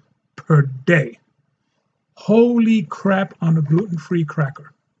 pills per day. Holy crap on a gluten-free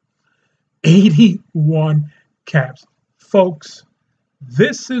cracker. 81 caps. Folks,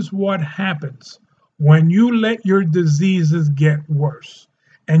 this is what happens when you let your diseases get worse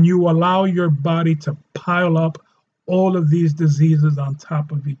and you allow your body to pile up all of these diseases on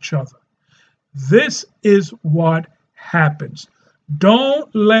top of each other. This is what happens.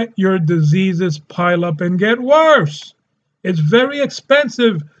 Don't let your diseases pile up and get worse. It's very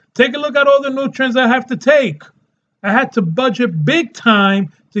expensive. Take a look at all the nutrients I have to take. I had to budget big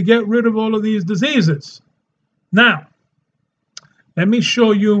time to get rid of all of these diseases. Now, let me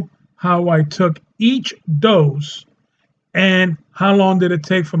show you how I took each dose and how long did it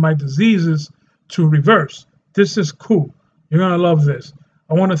take for my diseases to reverse. This is cool. You're going to love this.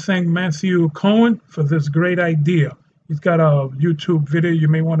 I want to thank Matthew Cohen for this great idea. He's got a YouTube video. You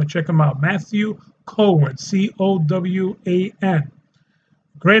may want to check him out. Matthew Cohen, C-O-W-A-N.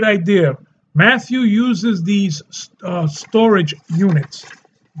 Great idea. Matthew uses these storage units.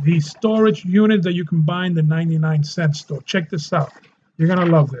 These storage units that you can buy in the 99-cent store. Check this out. You're going to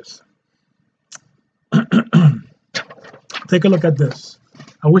love this. Take a look at this.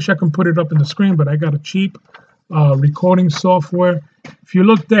 I wish I can put it up in the screen, but I got a cheap recording software. If you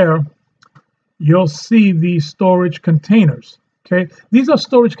look there, you'll see these storage containers. Okay, these are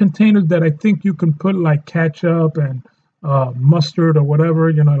storage containers that I think you can put like ketchup and mustard or whatever,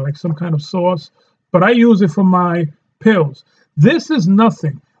 you know, like some kind of sauce. But I use it for my pills. This is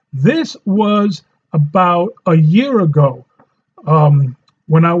nothing. This was about a year ago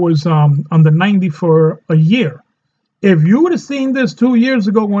when I was on the 90 for a year. If you would have seen this 2 years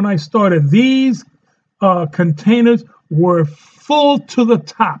ago when I started, these containers were full to the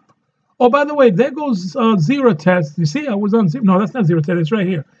top. Oh, by the way, there goes zero test. You see, I was on zero. No, that's not zero test. It's right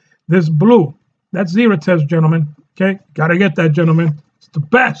here. This blue. That's zero test, gentlemen. Okay, gotta get that, gentlemen. It's the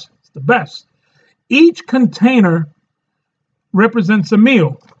best. It's the best. Each container represents a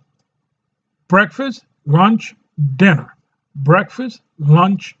meal. Breakfast, lunch, dinner. Breakfast,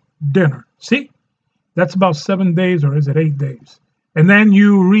 lunch, dinner. See? That's about 7 days, or is it 8 days? And then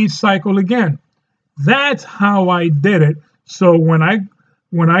you recycle again. That's how I did it. So when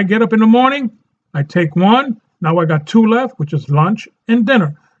I get up in the morning, I take one. Now I got 2 left, which is lunch and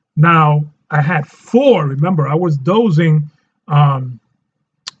dinner. Now I had 4. Remember, I was dosing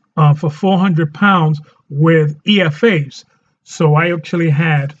for 400 pounds with EFAs. So I actually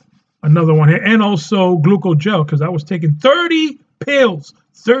had another one here, and also glucogel, because I was taking 30 pills,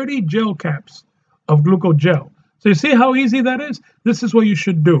 30 gel caps of glucogel. So you see how easy that is? This is what you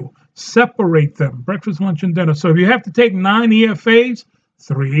should do. Separate them, breakfast, lunch, and dinner. So if you have to take 9 EFAs,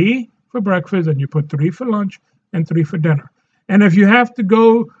 3 for breakfast, and you put 3 for lunch and 3 for dinner. And if you have to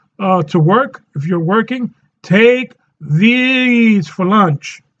go to work, if you're working, take these for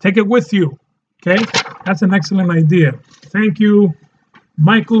lunch. Take it with you. Okay? That's an excellent idea. Thank you,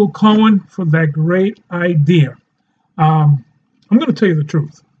 Michael Cohen, for that great idea. I'm going to tell you the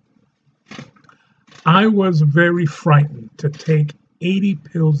truth. I was very frightened to take 80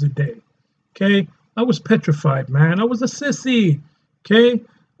 pills a day. Okay? I was petrified, man. I was a sissy. Okay?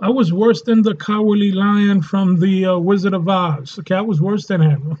 I was worse than the cowardly lion from the Wizard of Oz. Okay? I was worse than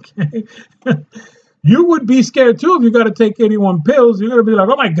him. Okay? You would be scared too if you got to take 81 pills. You're going to be like,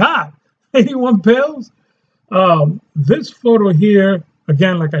 oh my God, 81 pills? This photo here,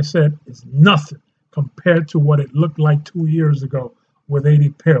 again, like I said, is nothing compared to what it looked like 2 years ago with 80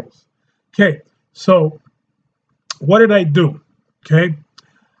 pills. Okay, so what did I do? Okay,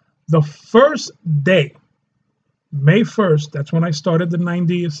 the first day, May 1st, that's when I started the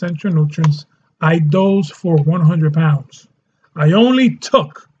 90 essential nutrients, I dosed for 100 pounds. I only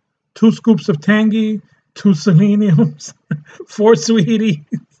took 2 scoops of Tangy, 2 seleniums, 4 sweeties.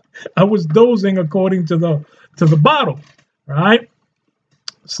 I was dosing according to the bottle, right?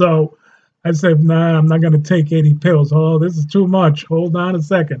 So I said, nah, I'm not going to take 80 pills. Oh, this is too much. Hold on a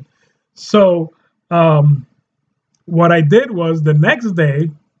second. So what I did was the next day,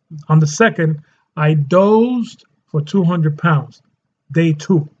 on the 2nd, I dosed for 200 pounds, day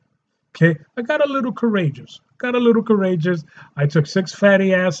 2. Okay, I got a little courageous. I took 6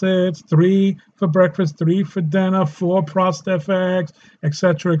 fatty acids, 3 for breakfast, 3 for dinner, 4 ProstFX,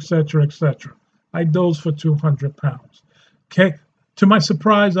 etc., etc., etc. I dosed for 200 pounds. Okay, to my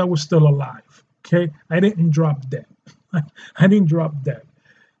surprise, I was still alive. Okay, I didn't drop dead. I didn't drop dead.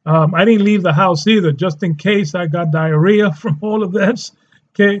 I didn't leave the house either, just in case I got diarrhea from all of this.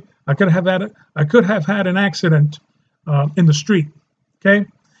 Okay, I could have had an accident in the street. Okay.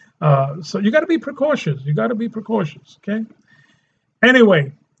 So you got to be precautious. Okay.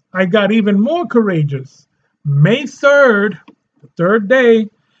 Anyway, I got even more courageous. May 3rd, the 3rd day,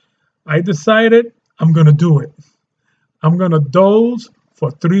 I decided I'm going to do it. I'm going to dose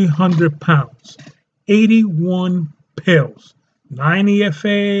for 300 pounds, 81 pills, 9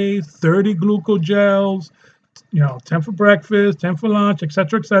 EFA, 30 glucogels, 10 for breakfast, 10 for lunch,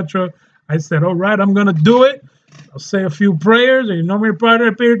 etc., etc. I said, all right, I'm going to do it. I'll say a few prayers. You know me,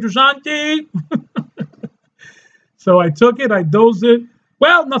 Padre Espiritu Santi. So I took it. I dosed it.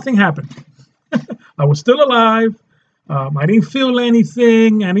 Well, nothing happened. I was still alive. I didn't feel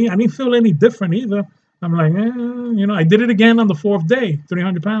anything. I didn't feel any different either. I'm like, I did it again on the 4th day,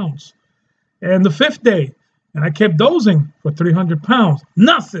 300 pounds. And the 5th day, and I kept dosing for 300 pounds.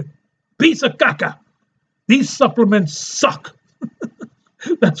 Nothing. Piece of caca. These supplements suck.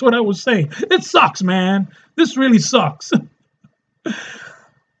 That's what I was saying. It sucks, man. This really sucks.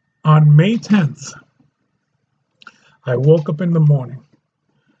 On May 10th, I woke up in the morning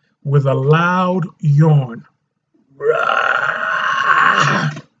with a loud yawn.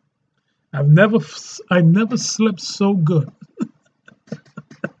 I never slept so good.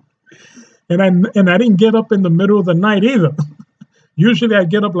 And I didn't get up in the middle of the night either. Usually I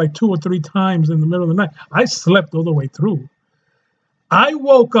get up like 2 or 3 times in the middle of the night. I slept all the way through. I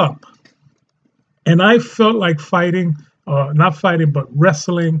woke up and I felt like fighting, not fighting, but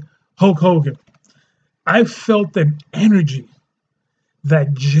wrestling Hulk Hogan. I felt an energy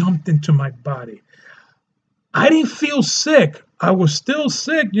that jumped into my body. I didn't feel sick. I was still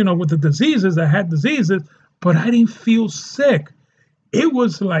sick, with the diseases. I had diseases, but I didn't feel sick. It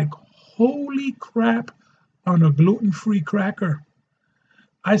was like, holy crap on a gluten-free cracker.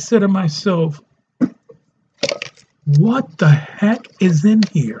 I said to myself, what the heck is in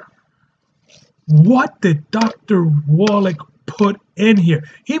here? What did Dr. Wallach put in here?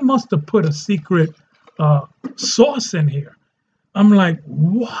 He must have put a secret sauce in here. I'm like,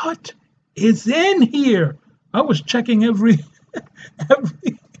 what is in here? I was checking every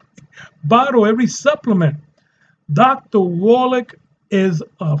bottle, every supplement. Dr. Wallach is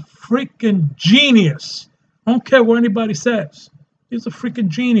a freaking genius. I don't care what anybody says. He's a freaking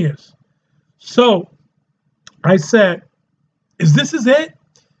genius. So I said, is it?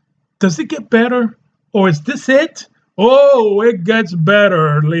 Does it get better? Or is this it? Oh, it gets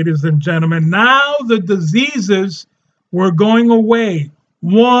better, ladies and gentlemen. Now the diseases were going away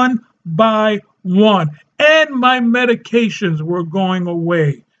one by one. And my medications were going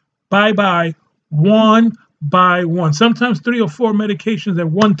away. Bye-bye, one by one. Sometimes 3 or 4 medications at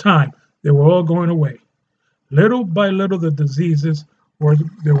one time. They were all going away. Little by little, the diseases were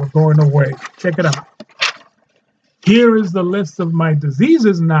going away. Check it out. Here is the list of my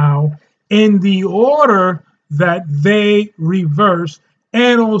diseases now in the order that they reverse,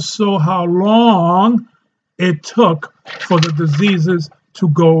 and also how long it took for the diseases to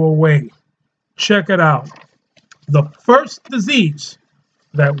go away. Check it out. The first disease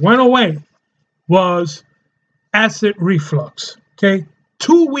that went away was acid reflux. Okay,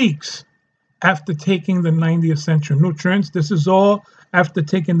 2 weeks after taking the 90 essential nutrients. This is all after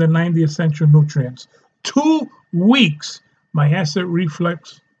taking the 90 essential nutrients. 2 weeks, my acid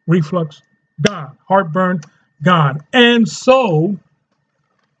reflux gone, heartburn gone, and so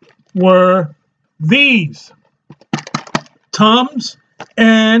were these Tums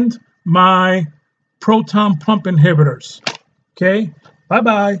and my proton pump inhibitors. Okay,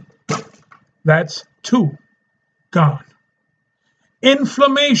 bye-bye. That's 2 gone.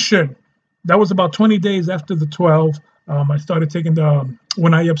 Inflammation. That was about 20 days after the 12. I started taking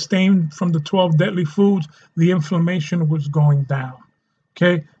when I abstained from the 12 deadly foods, the inflammation was going down.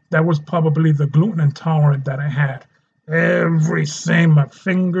 Okay, that was probably the gluten intolerant that I had. Everything, my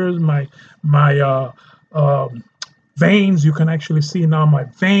fingers, my veins, you can actually see now my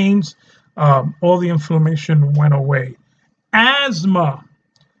veins, all the inflammation went away. Asthma,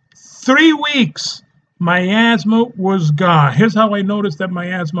 3 weeks, my asthma was gone. Here's how I noticed that my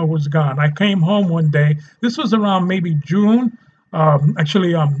asthma was gone. I came home one day. This was around maybe June,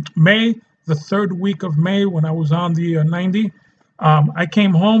 May, the 3rd week of May when I was on the 90. I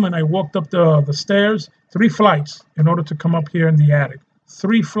came home and I walked up the stairs, 3 flights in order to come up here in the attic.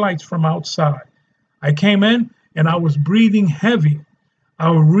 3 flights from outside. I came in and I was breathing heavy.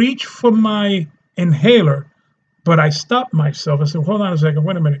 I reached for my inhaler, but I stopped myself. I said, hold on a second,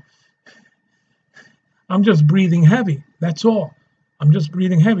 wait a minute. I'm just breathing heavy. That's all. I'm just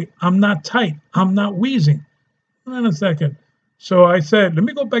breathing heavy. I'm not tight. I'm not wheezing. Hold on a second. So I said, let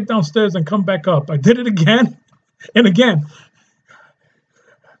me go back downstairs and come back up. I did it again and again.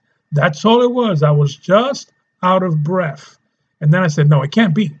 That's all it was. I was just out of breath. And then I said, no, it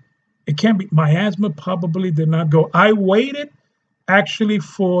can't be. It can't be. My asthma probably did not go. I waited actually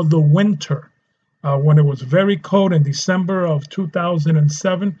for the winter when it was very cold in December of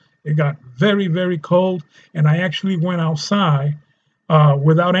 2007. It got very, very cold, and I actually went outside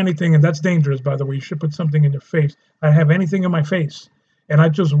without anything, and that's dangerous, by the way. You should put something in your face. I didn't have anything in my face, and I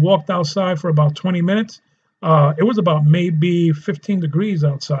just walked outside for about 20 minutes. It was about maybe 15 degrees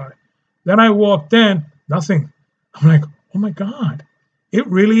outside. Then I walked in, nothing. I'm like, oh my God, it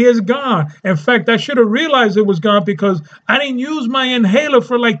really is gone. In fact, I should have realized it was gone because I didn't use my inhaler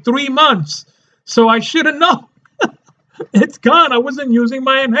for like 3 months, so I should have known. It's gone. I wasn't using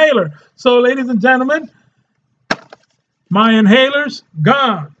my inhaler. So, ladies and gentlemen, my inhalers,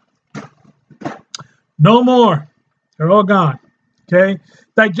 gone. No more. They're all gone. Okay.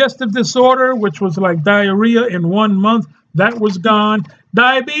 Digestive disorder, which was like diarrhea in 1 month, that was gone.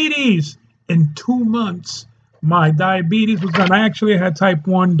 Diabetes, in 2 months, my diabetes was gone. I actually had type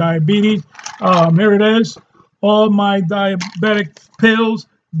 1 diabetes. Here it is. All my diabetic pills,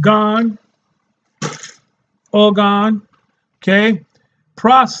 gone. All gone. Okay,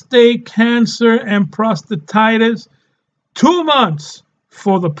 prostate cancer and prostatitis, 2 months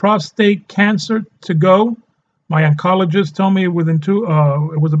for the prostate cancer to go. My oncologist told me within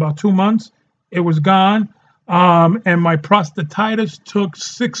it was about 2 months, it was gone. And my prostatitis took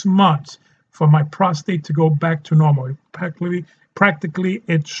 6 months for my prostate to go back to normal. Practically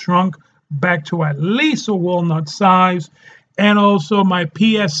it shrunk back to at least a walnut size. And also my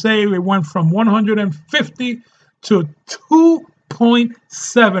PSA, it went from 150 to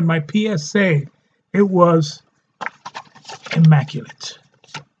 2.7. My PSA, it was immaculate.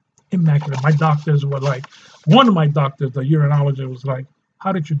 Immaculate. My doctors were like, one of my doctors, the urologist, was like,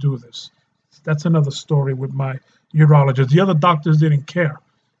 how did you do this? That's another story with my urologist. The other doctors didn't care,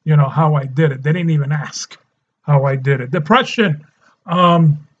 how I did it. They didn't even ask how I did it. Depression,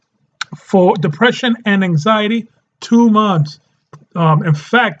 for depression and anxiety, 2 months. In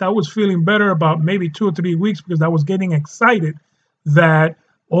fact, I was feeling better about maybe 2 or 3 weeks because I was getting excited that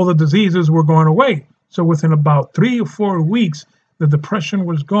all the diseases were going away. So within about 3 or 4 weeks, the depression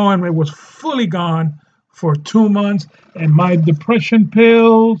was gone. It was fully gone for 2 months. And my depression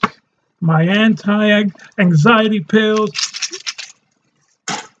pills, my anti-anxiety pills,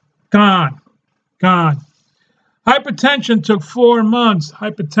 gone. Hypertension took 4 months.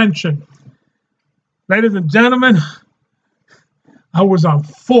 Hypertension. Ladies and gentlemen, I was on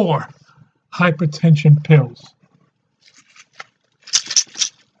 4 hypertension pills.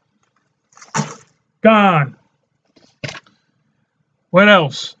 Gone. What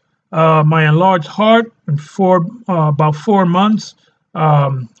else? My enlarged heart in about 4 months.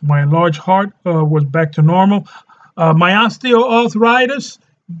 My enlarged heart was back to normal. My osteoarthritis,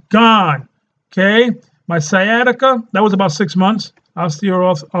 gone. Okay. My sciatica, that was about 6 months.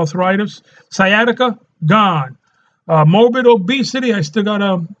 Osteoarthritis, sciatica, gone. Morbid obesity, I still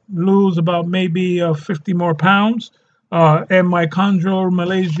gotta lose about maybe 50 more pounds. And my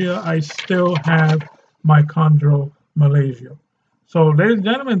chondromalacia, I still have my chondromalacia. So, ladies and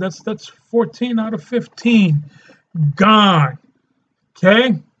gentlemen, that's 14 out of 15 gone.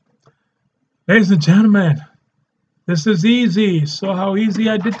 Okay, ladies and gentlemen, this is easy. So how easy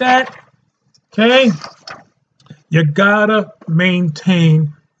I did that? Okay, you gotta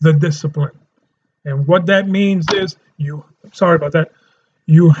maintain the discipline. And what that means is you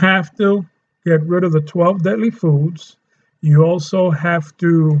have to get rid of the 12 deadly foods. You also have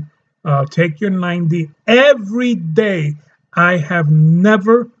to take your 90 every day. I have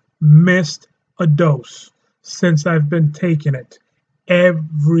never missed a dose since I've been taking it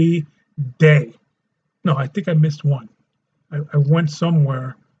every day. No, I think I missed one. I went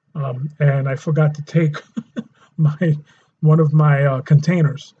somewhere and I forgot to take one of my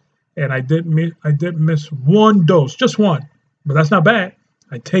containers. And I did miss one dose, just one, but that's not bad.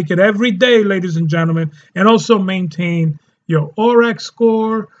 I take it every day, ladies and gentlemen, and also maintain your ORAC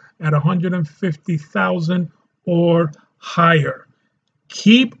score at 150,000 or higher.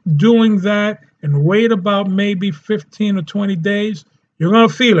 Keep doing that and wait about maybe 15 or 20 days. You're going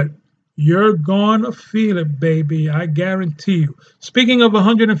to feel it. You're going to feel it, baby. I guarantee you. Speaking of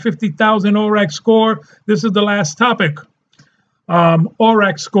 150,000 ORAC score, this is the last topic.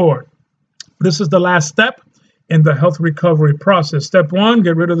 ORAC score. This is the last step in the health recovery process. Step 1,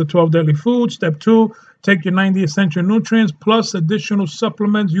 get rid of the 12 deadly foods. Step 2, take your 90 essential nutrients plus additional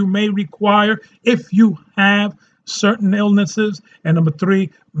supplements you may require if you have certain illnesses. And number 3,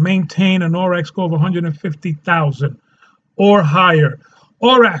 maintain an ORAC score of 150,000 or higher.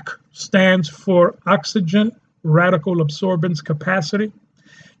 ORAC stands for oxygen radical absorbance capacity.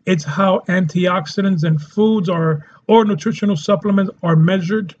 It's how antioxidants and foods or nutritional supplements are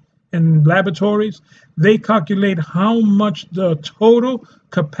measured in laboratories. They calculate how much the total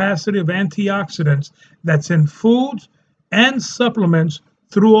capacity of antioxidants that's in foods and supplements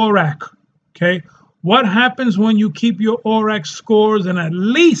through ORAC. Okay, what happens when you keep your ORAC scores in at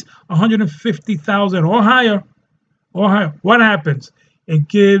least 150,000 or higher? What happens? It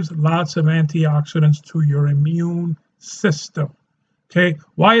gives lots of antioxidants to your immune system. Okay,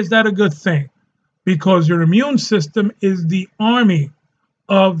 why is that a good thing? Because your immune system is the army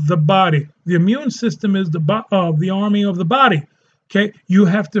of the body. The immune system is the army of the body. Okay, you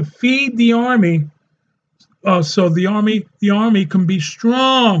have to feed the army so the army can be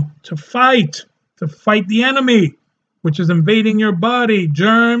strong to fight the enemy, which is invading your body.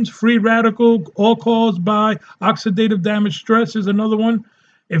 Germs, free radical, all caused by oxidative damage stress is another one.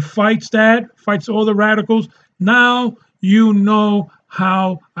 It fights all the radicals. Now you know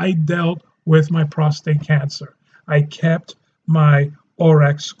how I dealt with my prostate cancer. I kept my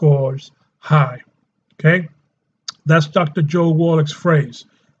ORAC scores high. Okay, that's Dr. Joe Wallach's phrase.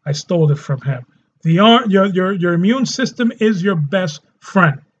 I stole it from him. Your immune system is your best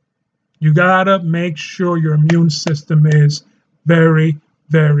friend. You gotta make sure your immune system is very,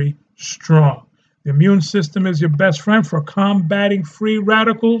 very strong. The immune system is your best friend for combating free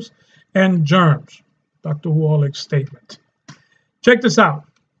radicals and germs. Dr. Wallach's statement. Check this out.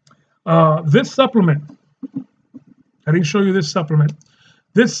 This supplement, I didn't show you this supplement.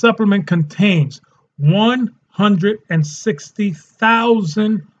 This supplement contains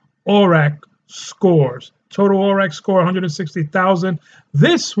 160,000 ORAC scores. Total ORAC score, 160,000.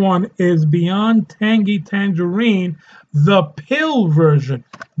 This one is Beyond Tangy Tangerine, the pill version,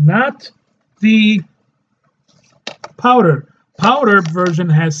 not the powder. Powder version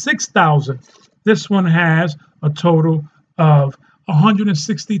has 6,000. This one has a total of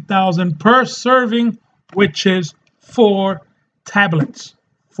 160,000 per serving, which is 4 tablets.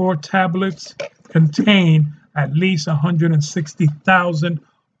 4 tablets contain at least 160,000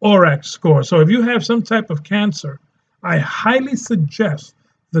 ORAC score. So if you have some type of cancer, I highly suggest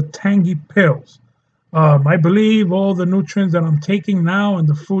the tangy pills. I believe all the nutrients that I'm taking now and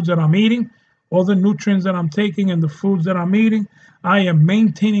the foods that I'm eating, all the nutrients that I'm taking and the foods that I'm eating, I am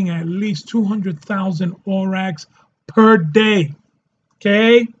maintaining at least 200,000 ORACs per day.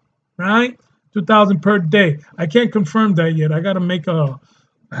 Okay, right? 2,000 per day. I can't confirm that yet. I got to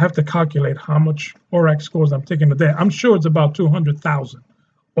I have to calculate how much ORAC scores I'm taking a day. I'm sure it's about 200,000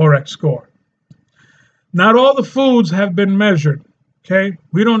 ORAC score. Not all the foods have been measured. Okay,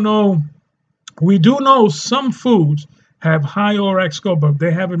 we don't know. We do know some foods have high ORAC score, but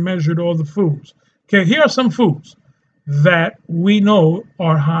they haven't measured all the foods. Okay, here are some foods that we know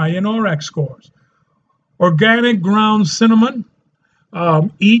are high in ORAC scores. Organic ground cinnamon. I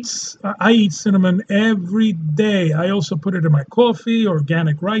eat cinnamon every day. I also put it in my coffee.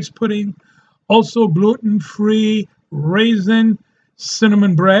 Organic rice pudding. Also gluten-free raisin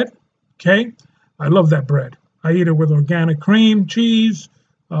cinnamon bread. Okay, I love that bread. I eat it with organic cream, cheese.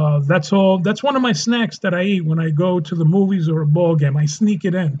 That's all. That's one of my snacks that I eat when I go to the movies or a ball game. I sneak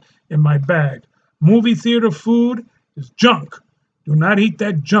it in my bag. Movie theater food is junk. Do not eat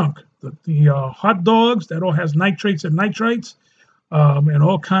that junk. The hot dogs, that all has nitrates and nitrites, and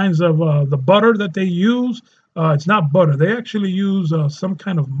all kinds of the butter that they use. It's not butter. They actually use some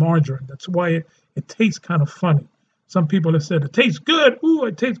kind of margarine. That's why it tastes kind of funny. Some people have said, it tastes good. Ooh,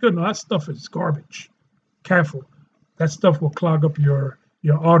 it tastes good. No, that stuff is garbage. Careful. That stuff will clog up your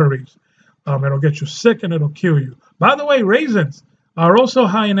arteries. It'll get you sick and it'll kill you. By the way, raisins are also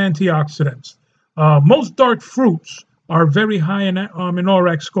high in antioxidants. Most dark fruits are very high in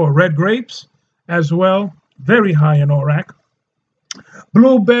ORAC score. Red grapes as well, very high in ORAC.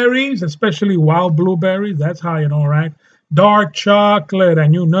 Blueberries, especially wild blueberries, that's high in ORAC. Dark chocolate,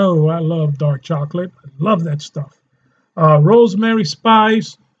 and you know I love dark chocolate. I love that stuff. Rosemary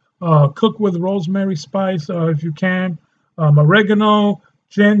spice, cook with rosemary spice if you can. Oregano,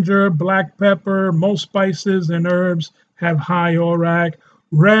 ginger, black pepper, most spices and herbs have high ORAC.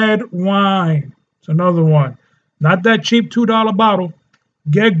 Red wine, it's another one. Not that cheap $2 bottle.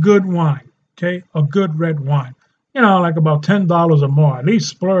 Get good wine, okay? A good red wine. You know, like about $10 or more. At least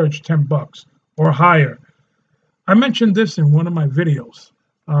splurge $10 or higher. I mentioned this in one of my videos.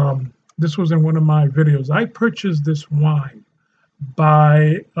 This was in one of my videos. I purchased this wine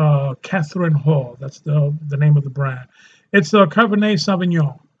by Catherine Hall. That's the name of the brand. It's a Cabernet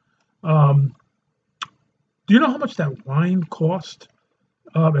Sauvignon. Do you know how much that wine cost?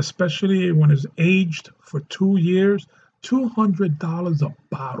 Especially when it's aged for 2 years, $200 a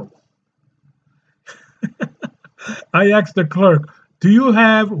bottle. I asked the clerk, do you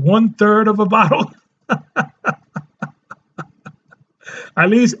have 1/3 of a bottle? At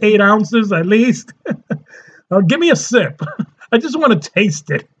least 8 ounces, at least. Give me a sip. I just want to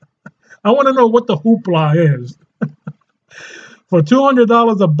taste it. I want to know what the hoopla is. For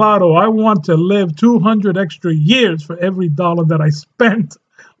 $200 a bottle, I want to live 200 extra years for every dollar that I spent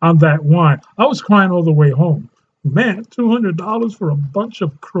on that wine. I was crying all the way home. Man, $200 for a bunch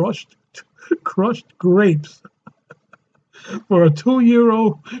of crushed grapes. For a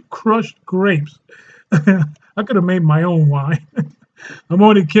 2-year-old crushed grapes. I could have made my own wine. I'm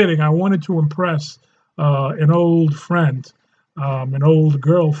only kidding. I wanted to impress an old friend, an old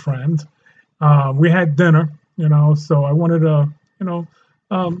girlfriend. We had dinner, so I wanted to,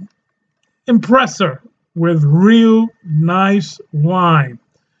 impress her with real nice wine.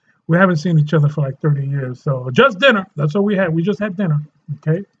 We haven't seen each other for like 30 years, so just dinner. That's all we had. We just had dinner,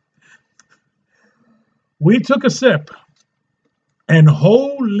 okay? We took a sip, and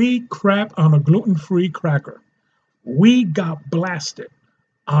holy crap, on a gluten-free cracker, we got blasted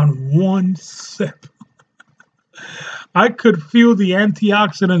on one sip. I could feel the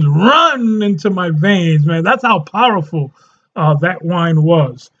antioxidants run into my veins, man. That's how powerful that wine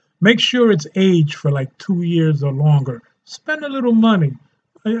was. Make sure it's aged for like 2 years or longer. Spend a little money.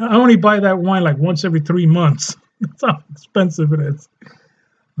 I only buy that wine like once every 3 months. That's how expensive it is.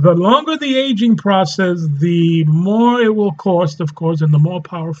 The longer the aging process, the more it will cost, of course, and the more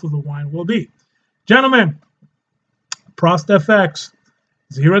powerful the wine will be. Gentlemen, Prost FX,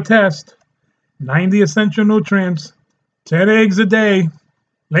 0 test, 90 essential nutrients, 10 eggs a day.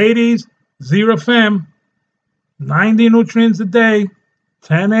 Ladies, 0 fem, 90 nutrients a day,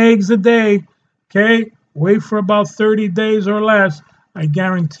 10 eggs a day. Okay, wait for about 30 days or less. I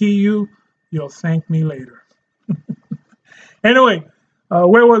guarantee you'll thank me later. Anyway,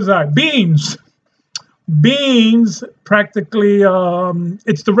 where was I? Beans. Beans, practically,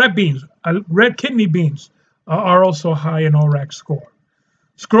 it's the red beans. Red kidney beans are also high in ORAC score.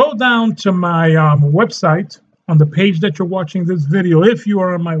 Scroll down to my website on the page that you're watching this video. If you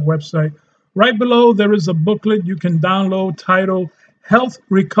are on my website, right below there is a booklet you can download titled Health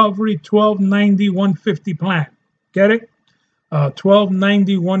Recovery 1290-150 Plan. Get it?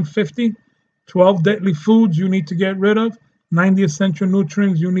 1290-150. 12 deadly foods you need to get rid of. 90 essential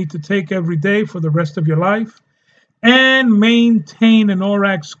nutrients you need to take every day for the rest of your life. And maintain an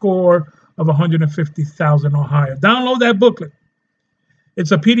ORAC score of 150,000 or higher. Download that booklet.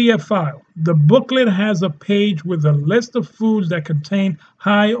 It's a PDF file. The booklet has a page with a list of foods that contain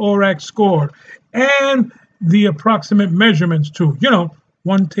high ORAC score and the approximate measurements too.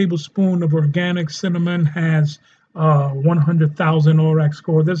 1 tablespoon of organic cinnamon has 100,000 ORAC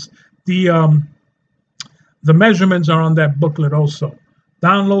score. The measurements are on that booklet also.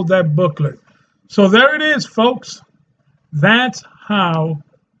 Download that booklet. So there it is, folks. That's how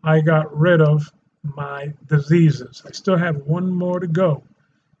I got rid of my diseases. I still have one more to go.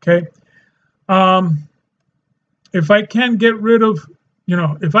 Okay. If I can get rid of,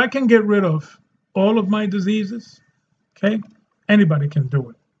 if I can get rid of all of my diseases, okay, anybody can do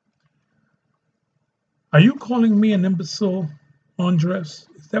it. Are you calling me an imbecile, Andres?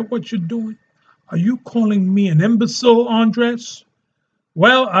 Is that what you're doing? Are you calling me an imbecile, Andres?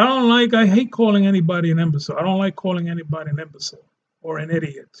 Well, I hate calling anybody an imbecile. I don't like calling anybody an imbecile or an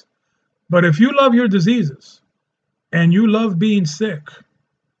idiot. But if you love your diseases and you love being sick,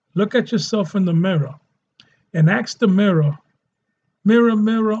 look at yourself in the mirror and ask the mirror, mirror,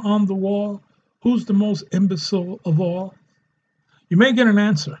 mirror on the wall, who's the most imbecile of all? You may get an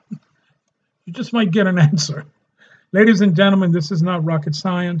answer. You just might get an answer. Ladies and gentlemen, this is not rocket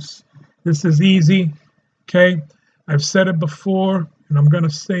science. This is easy, okay? I've said it before, and I'm going to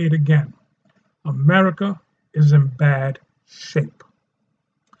say it again. America is in bad shape.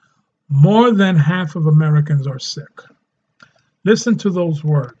 More than half of Americans are sick. Listen to those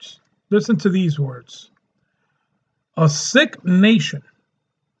words. Listen to these words. A sick nation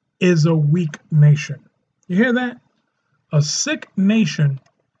is a weak nation. You hear that? A sick nation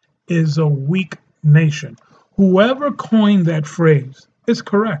is a weak nation. Whoever coined that phrase is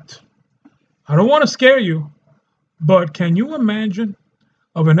correct. I don't want to scare you, but can you imagine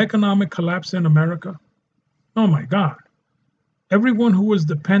of an economic collapse in America? Oh my God. Everyone who is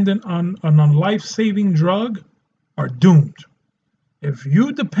dependent on a life-saving drug are doomed. If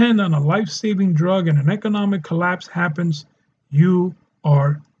you depend on a life-saving drug and an economic collapse happens, you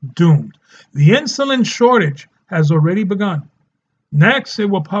are doomed. The insulin shortage has already begun. Next, it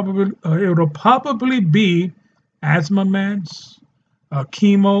will probably be asthma meds,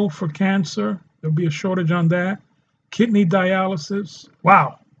 chemo for cancer. There'll be a shortage on that. Kidney dialysis.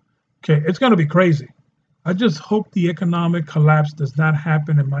 Wow. Okay, it's going to be crazy. I just hope the economic collapse does not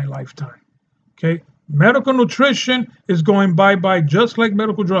happen in my lifetime. Okay, medical nutrition is going bye-bye just like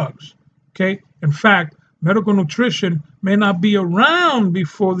medical drugs. Okay, in fact, medical nutrition may not be around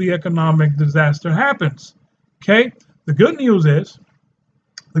before the economic disaster happens. Okay, the good news is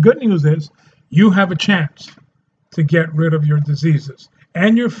you have a chance to get rid of your diseases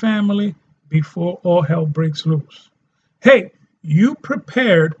and your family before all hell breaks loose. Hey, you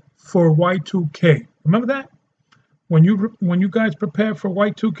prepared for Y2K. Remember that? When you guys prepare for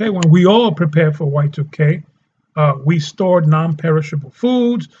Y2K, when we all prepare for Y2K, we stored non-perishable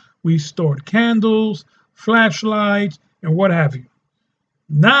foods, we stored candles, flashlights, and what have you.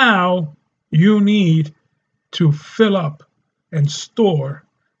 Now you need to fill up and store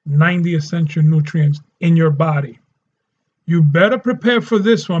 90 essential nutrients in your body. You better prepare for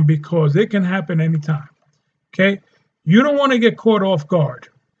this one because it can happen anytime. Okay? You don't want to get caught off guard.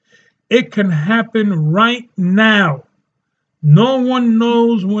 It can happen right now. No one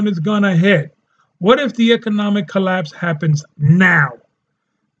knows when it's going to hit. What if the economic collapse happens now?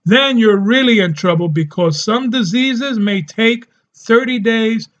 Then you're really in trouble because some diseases may take 30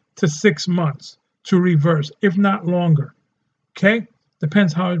 days to 6 months to reverse, if not longer. Okay?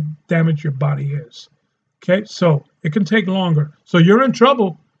 Depends how damaged your body is. Okay? So it can take longer. So you're in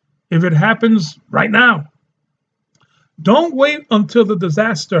trouble if it happens right now. Don't wait until the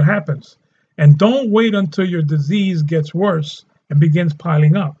disaster happens. And don't wait until your disease gets worse and begins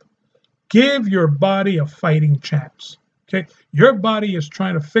piling up. Give your body a fighting chance. Okay? Your body is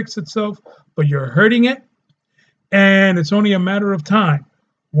trying to fix itself, but you're hurting it. And it's only a matter of time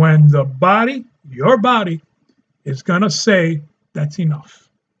when the body, your body, is going to say, that's enough.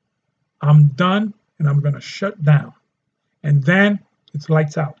 I'm done and I'm going to shut down. And then it's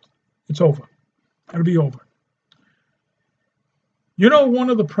lights out. It's over. It'll be over. You know, one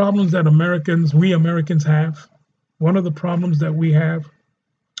of the problems that we Americans have, one of the problems that we have,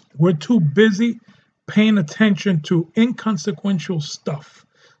 we're too busy paying attention to inconsequential stuff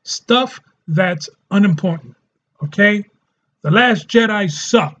that's unimportant. Okay? The Last Jedi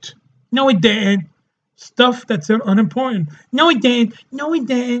sucked. No, it didn't. Stuff that's unimportant. No, it didn't. No, it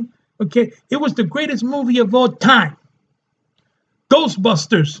didn't. Okay? It was the greatest movie of all time.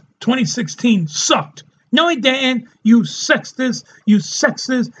 Ghostbusters 2016 sucked. No, it didn't. You sexist,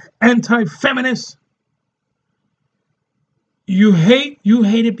 anti-feminist. You hate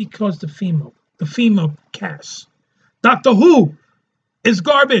it because the female cast. Doctor Who is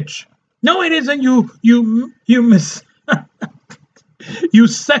garbage. No, it isn't. You miss. You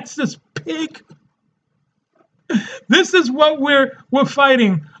sexist pig. This is what we're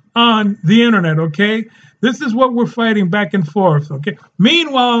fighting on the internet, okay? This is what we're fighting back and forth, okay?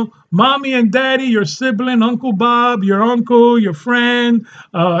 Meanwhile, mommy and daddy, your sibling, Uncle Bob, your uncle, your friend,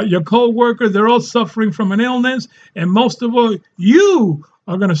 your co-worker, they're all suffering from an illness. And most of all, you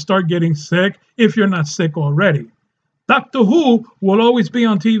are going to start getting sick if you're not sick already. Doctor Who will always be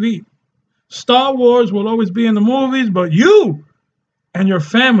on TV. Star Wars will always be in the movies, but you and your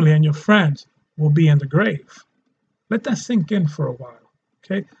family and your friends will be in the grave. Let that sink in for a while.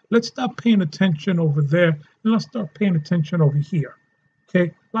 Okay, let's stop paying attention over there and let's start paying attention over here.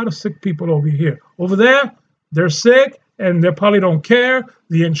 Okay, a lot of sick people over here. Over there, they're sick and they probably don't care.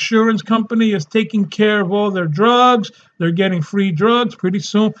 The insurance company is taking care of all their drugs. They're getting free drugs. Pretty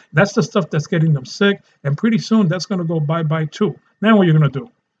soon, that's the stuff that's getting them sick. And pretty soon, that's going to go bye-bye too. Now what are you going to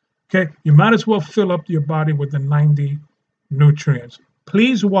do? Okay, you might as well fill up your body with the 90 nutrients.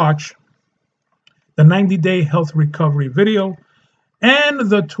 Please watch the 90-day health recovery video and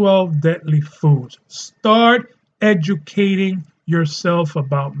the 12 deadly foods. Start educating yourself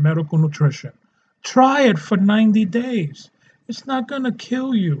about medical nutrition. Try it for 90 days. It's not going to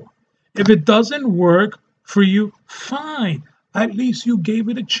kill you. If it doesn't work for you, fine. At least you gave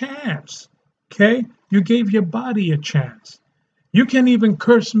it a chance. Okay? You gave your body a chance. You can even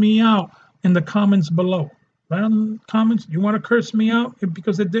curse me out in the comments below. Right on the comments, you want to curse me out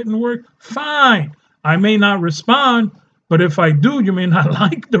because it didn't work? Fine. I may not respond, but if I do, you may not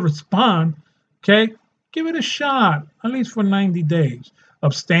like the response, okay? Give it a shot, at least for 90 days.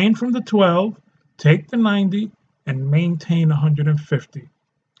 Abstain from the 12, take the 90, and maintain 150,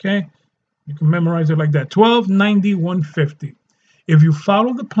 okay? You can memorize it like that, 12, 90, 150. If you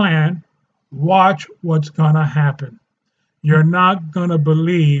follow the plan, watch what's going to happen. You're not going to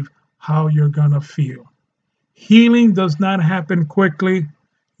believe how you're going to feel. Healing does not happen quickly.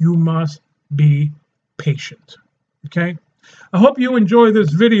 You must be patient. Okay? I hope you enjoy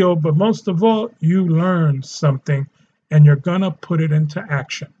this video, but most of all, you learned something and you're gonna put it into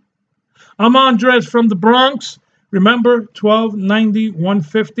action. I'm Andres from the Bronx. Remember, 12, 90,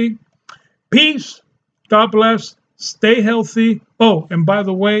 150. Peace. God bless. Stay healthy. Oh, and by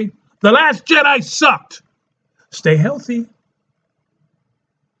the way, The Last Jedi sucked. Stay healthy.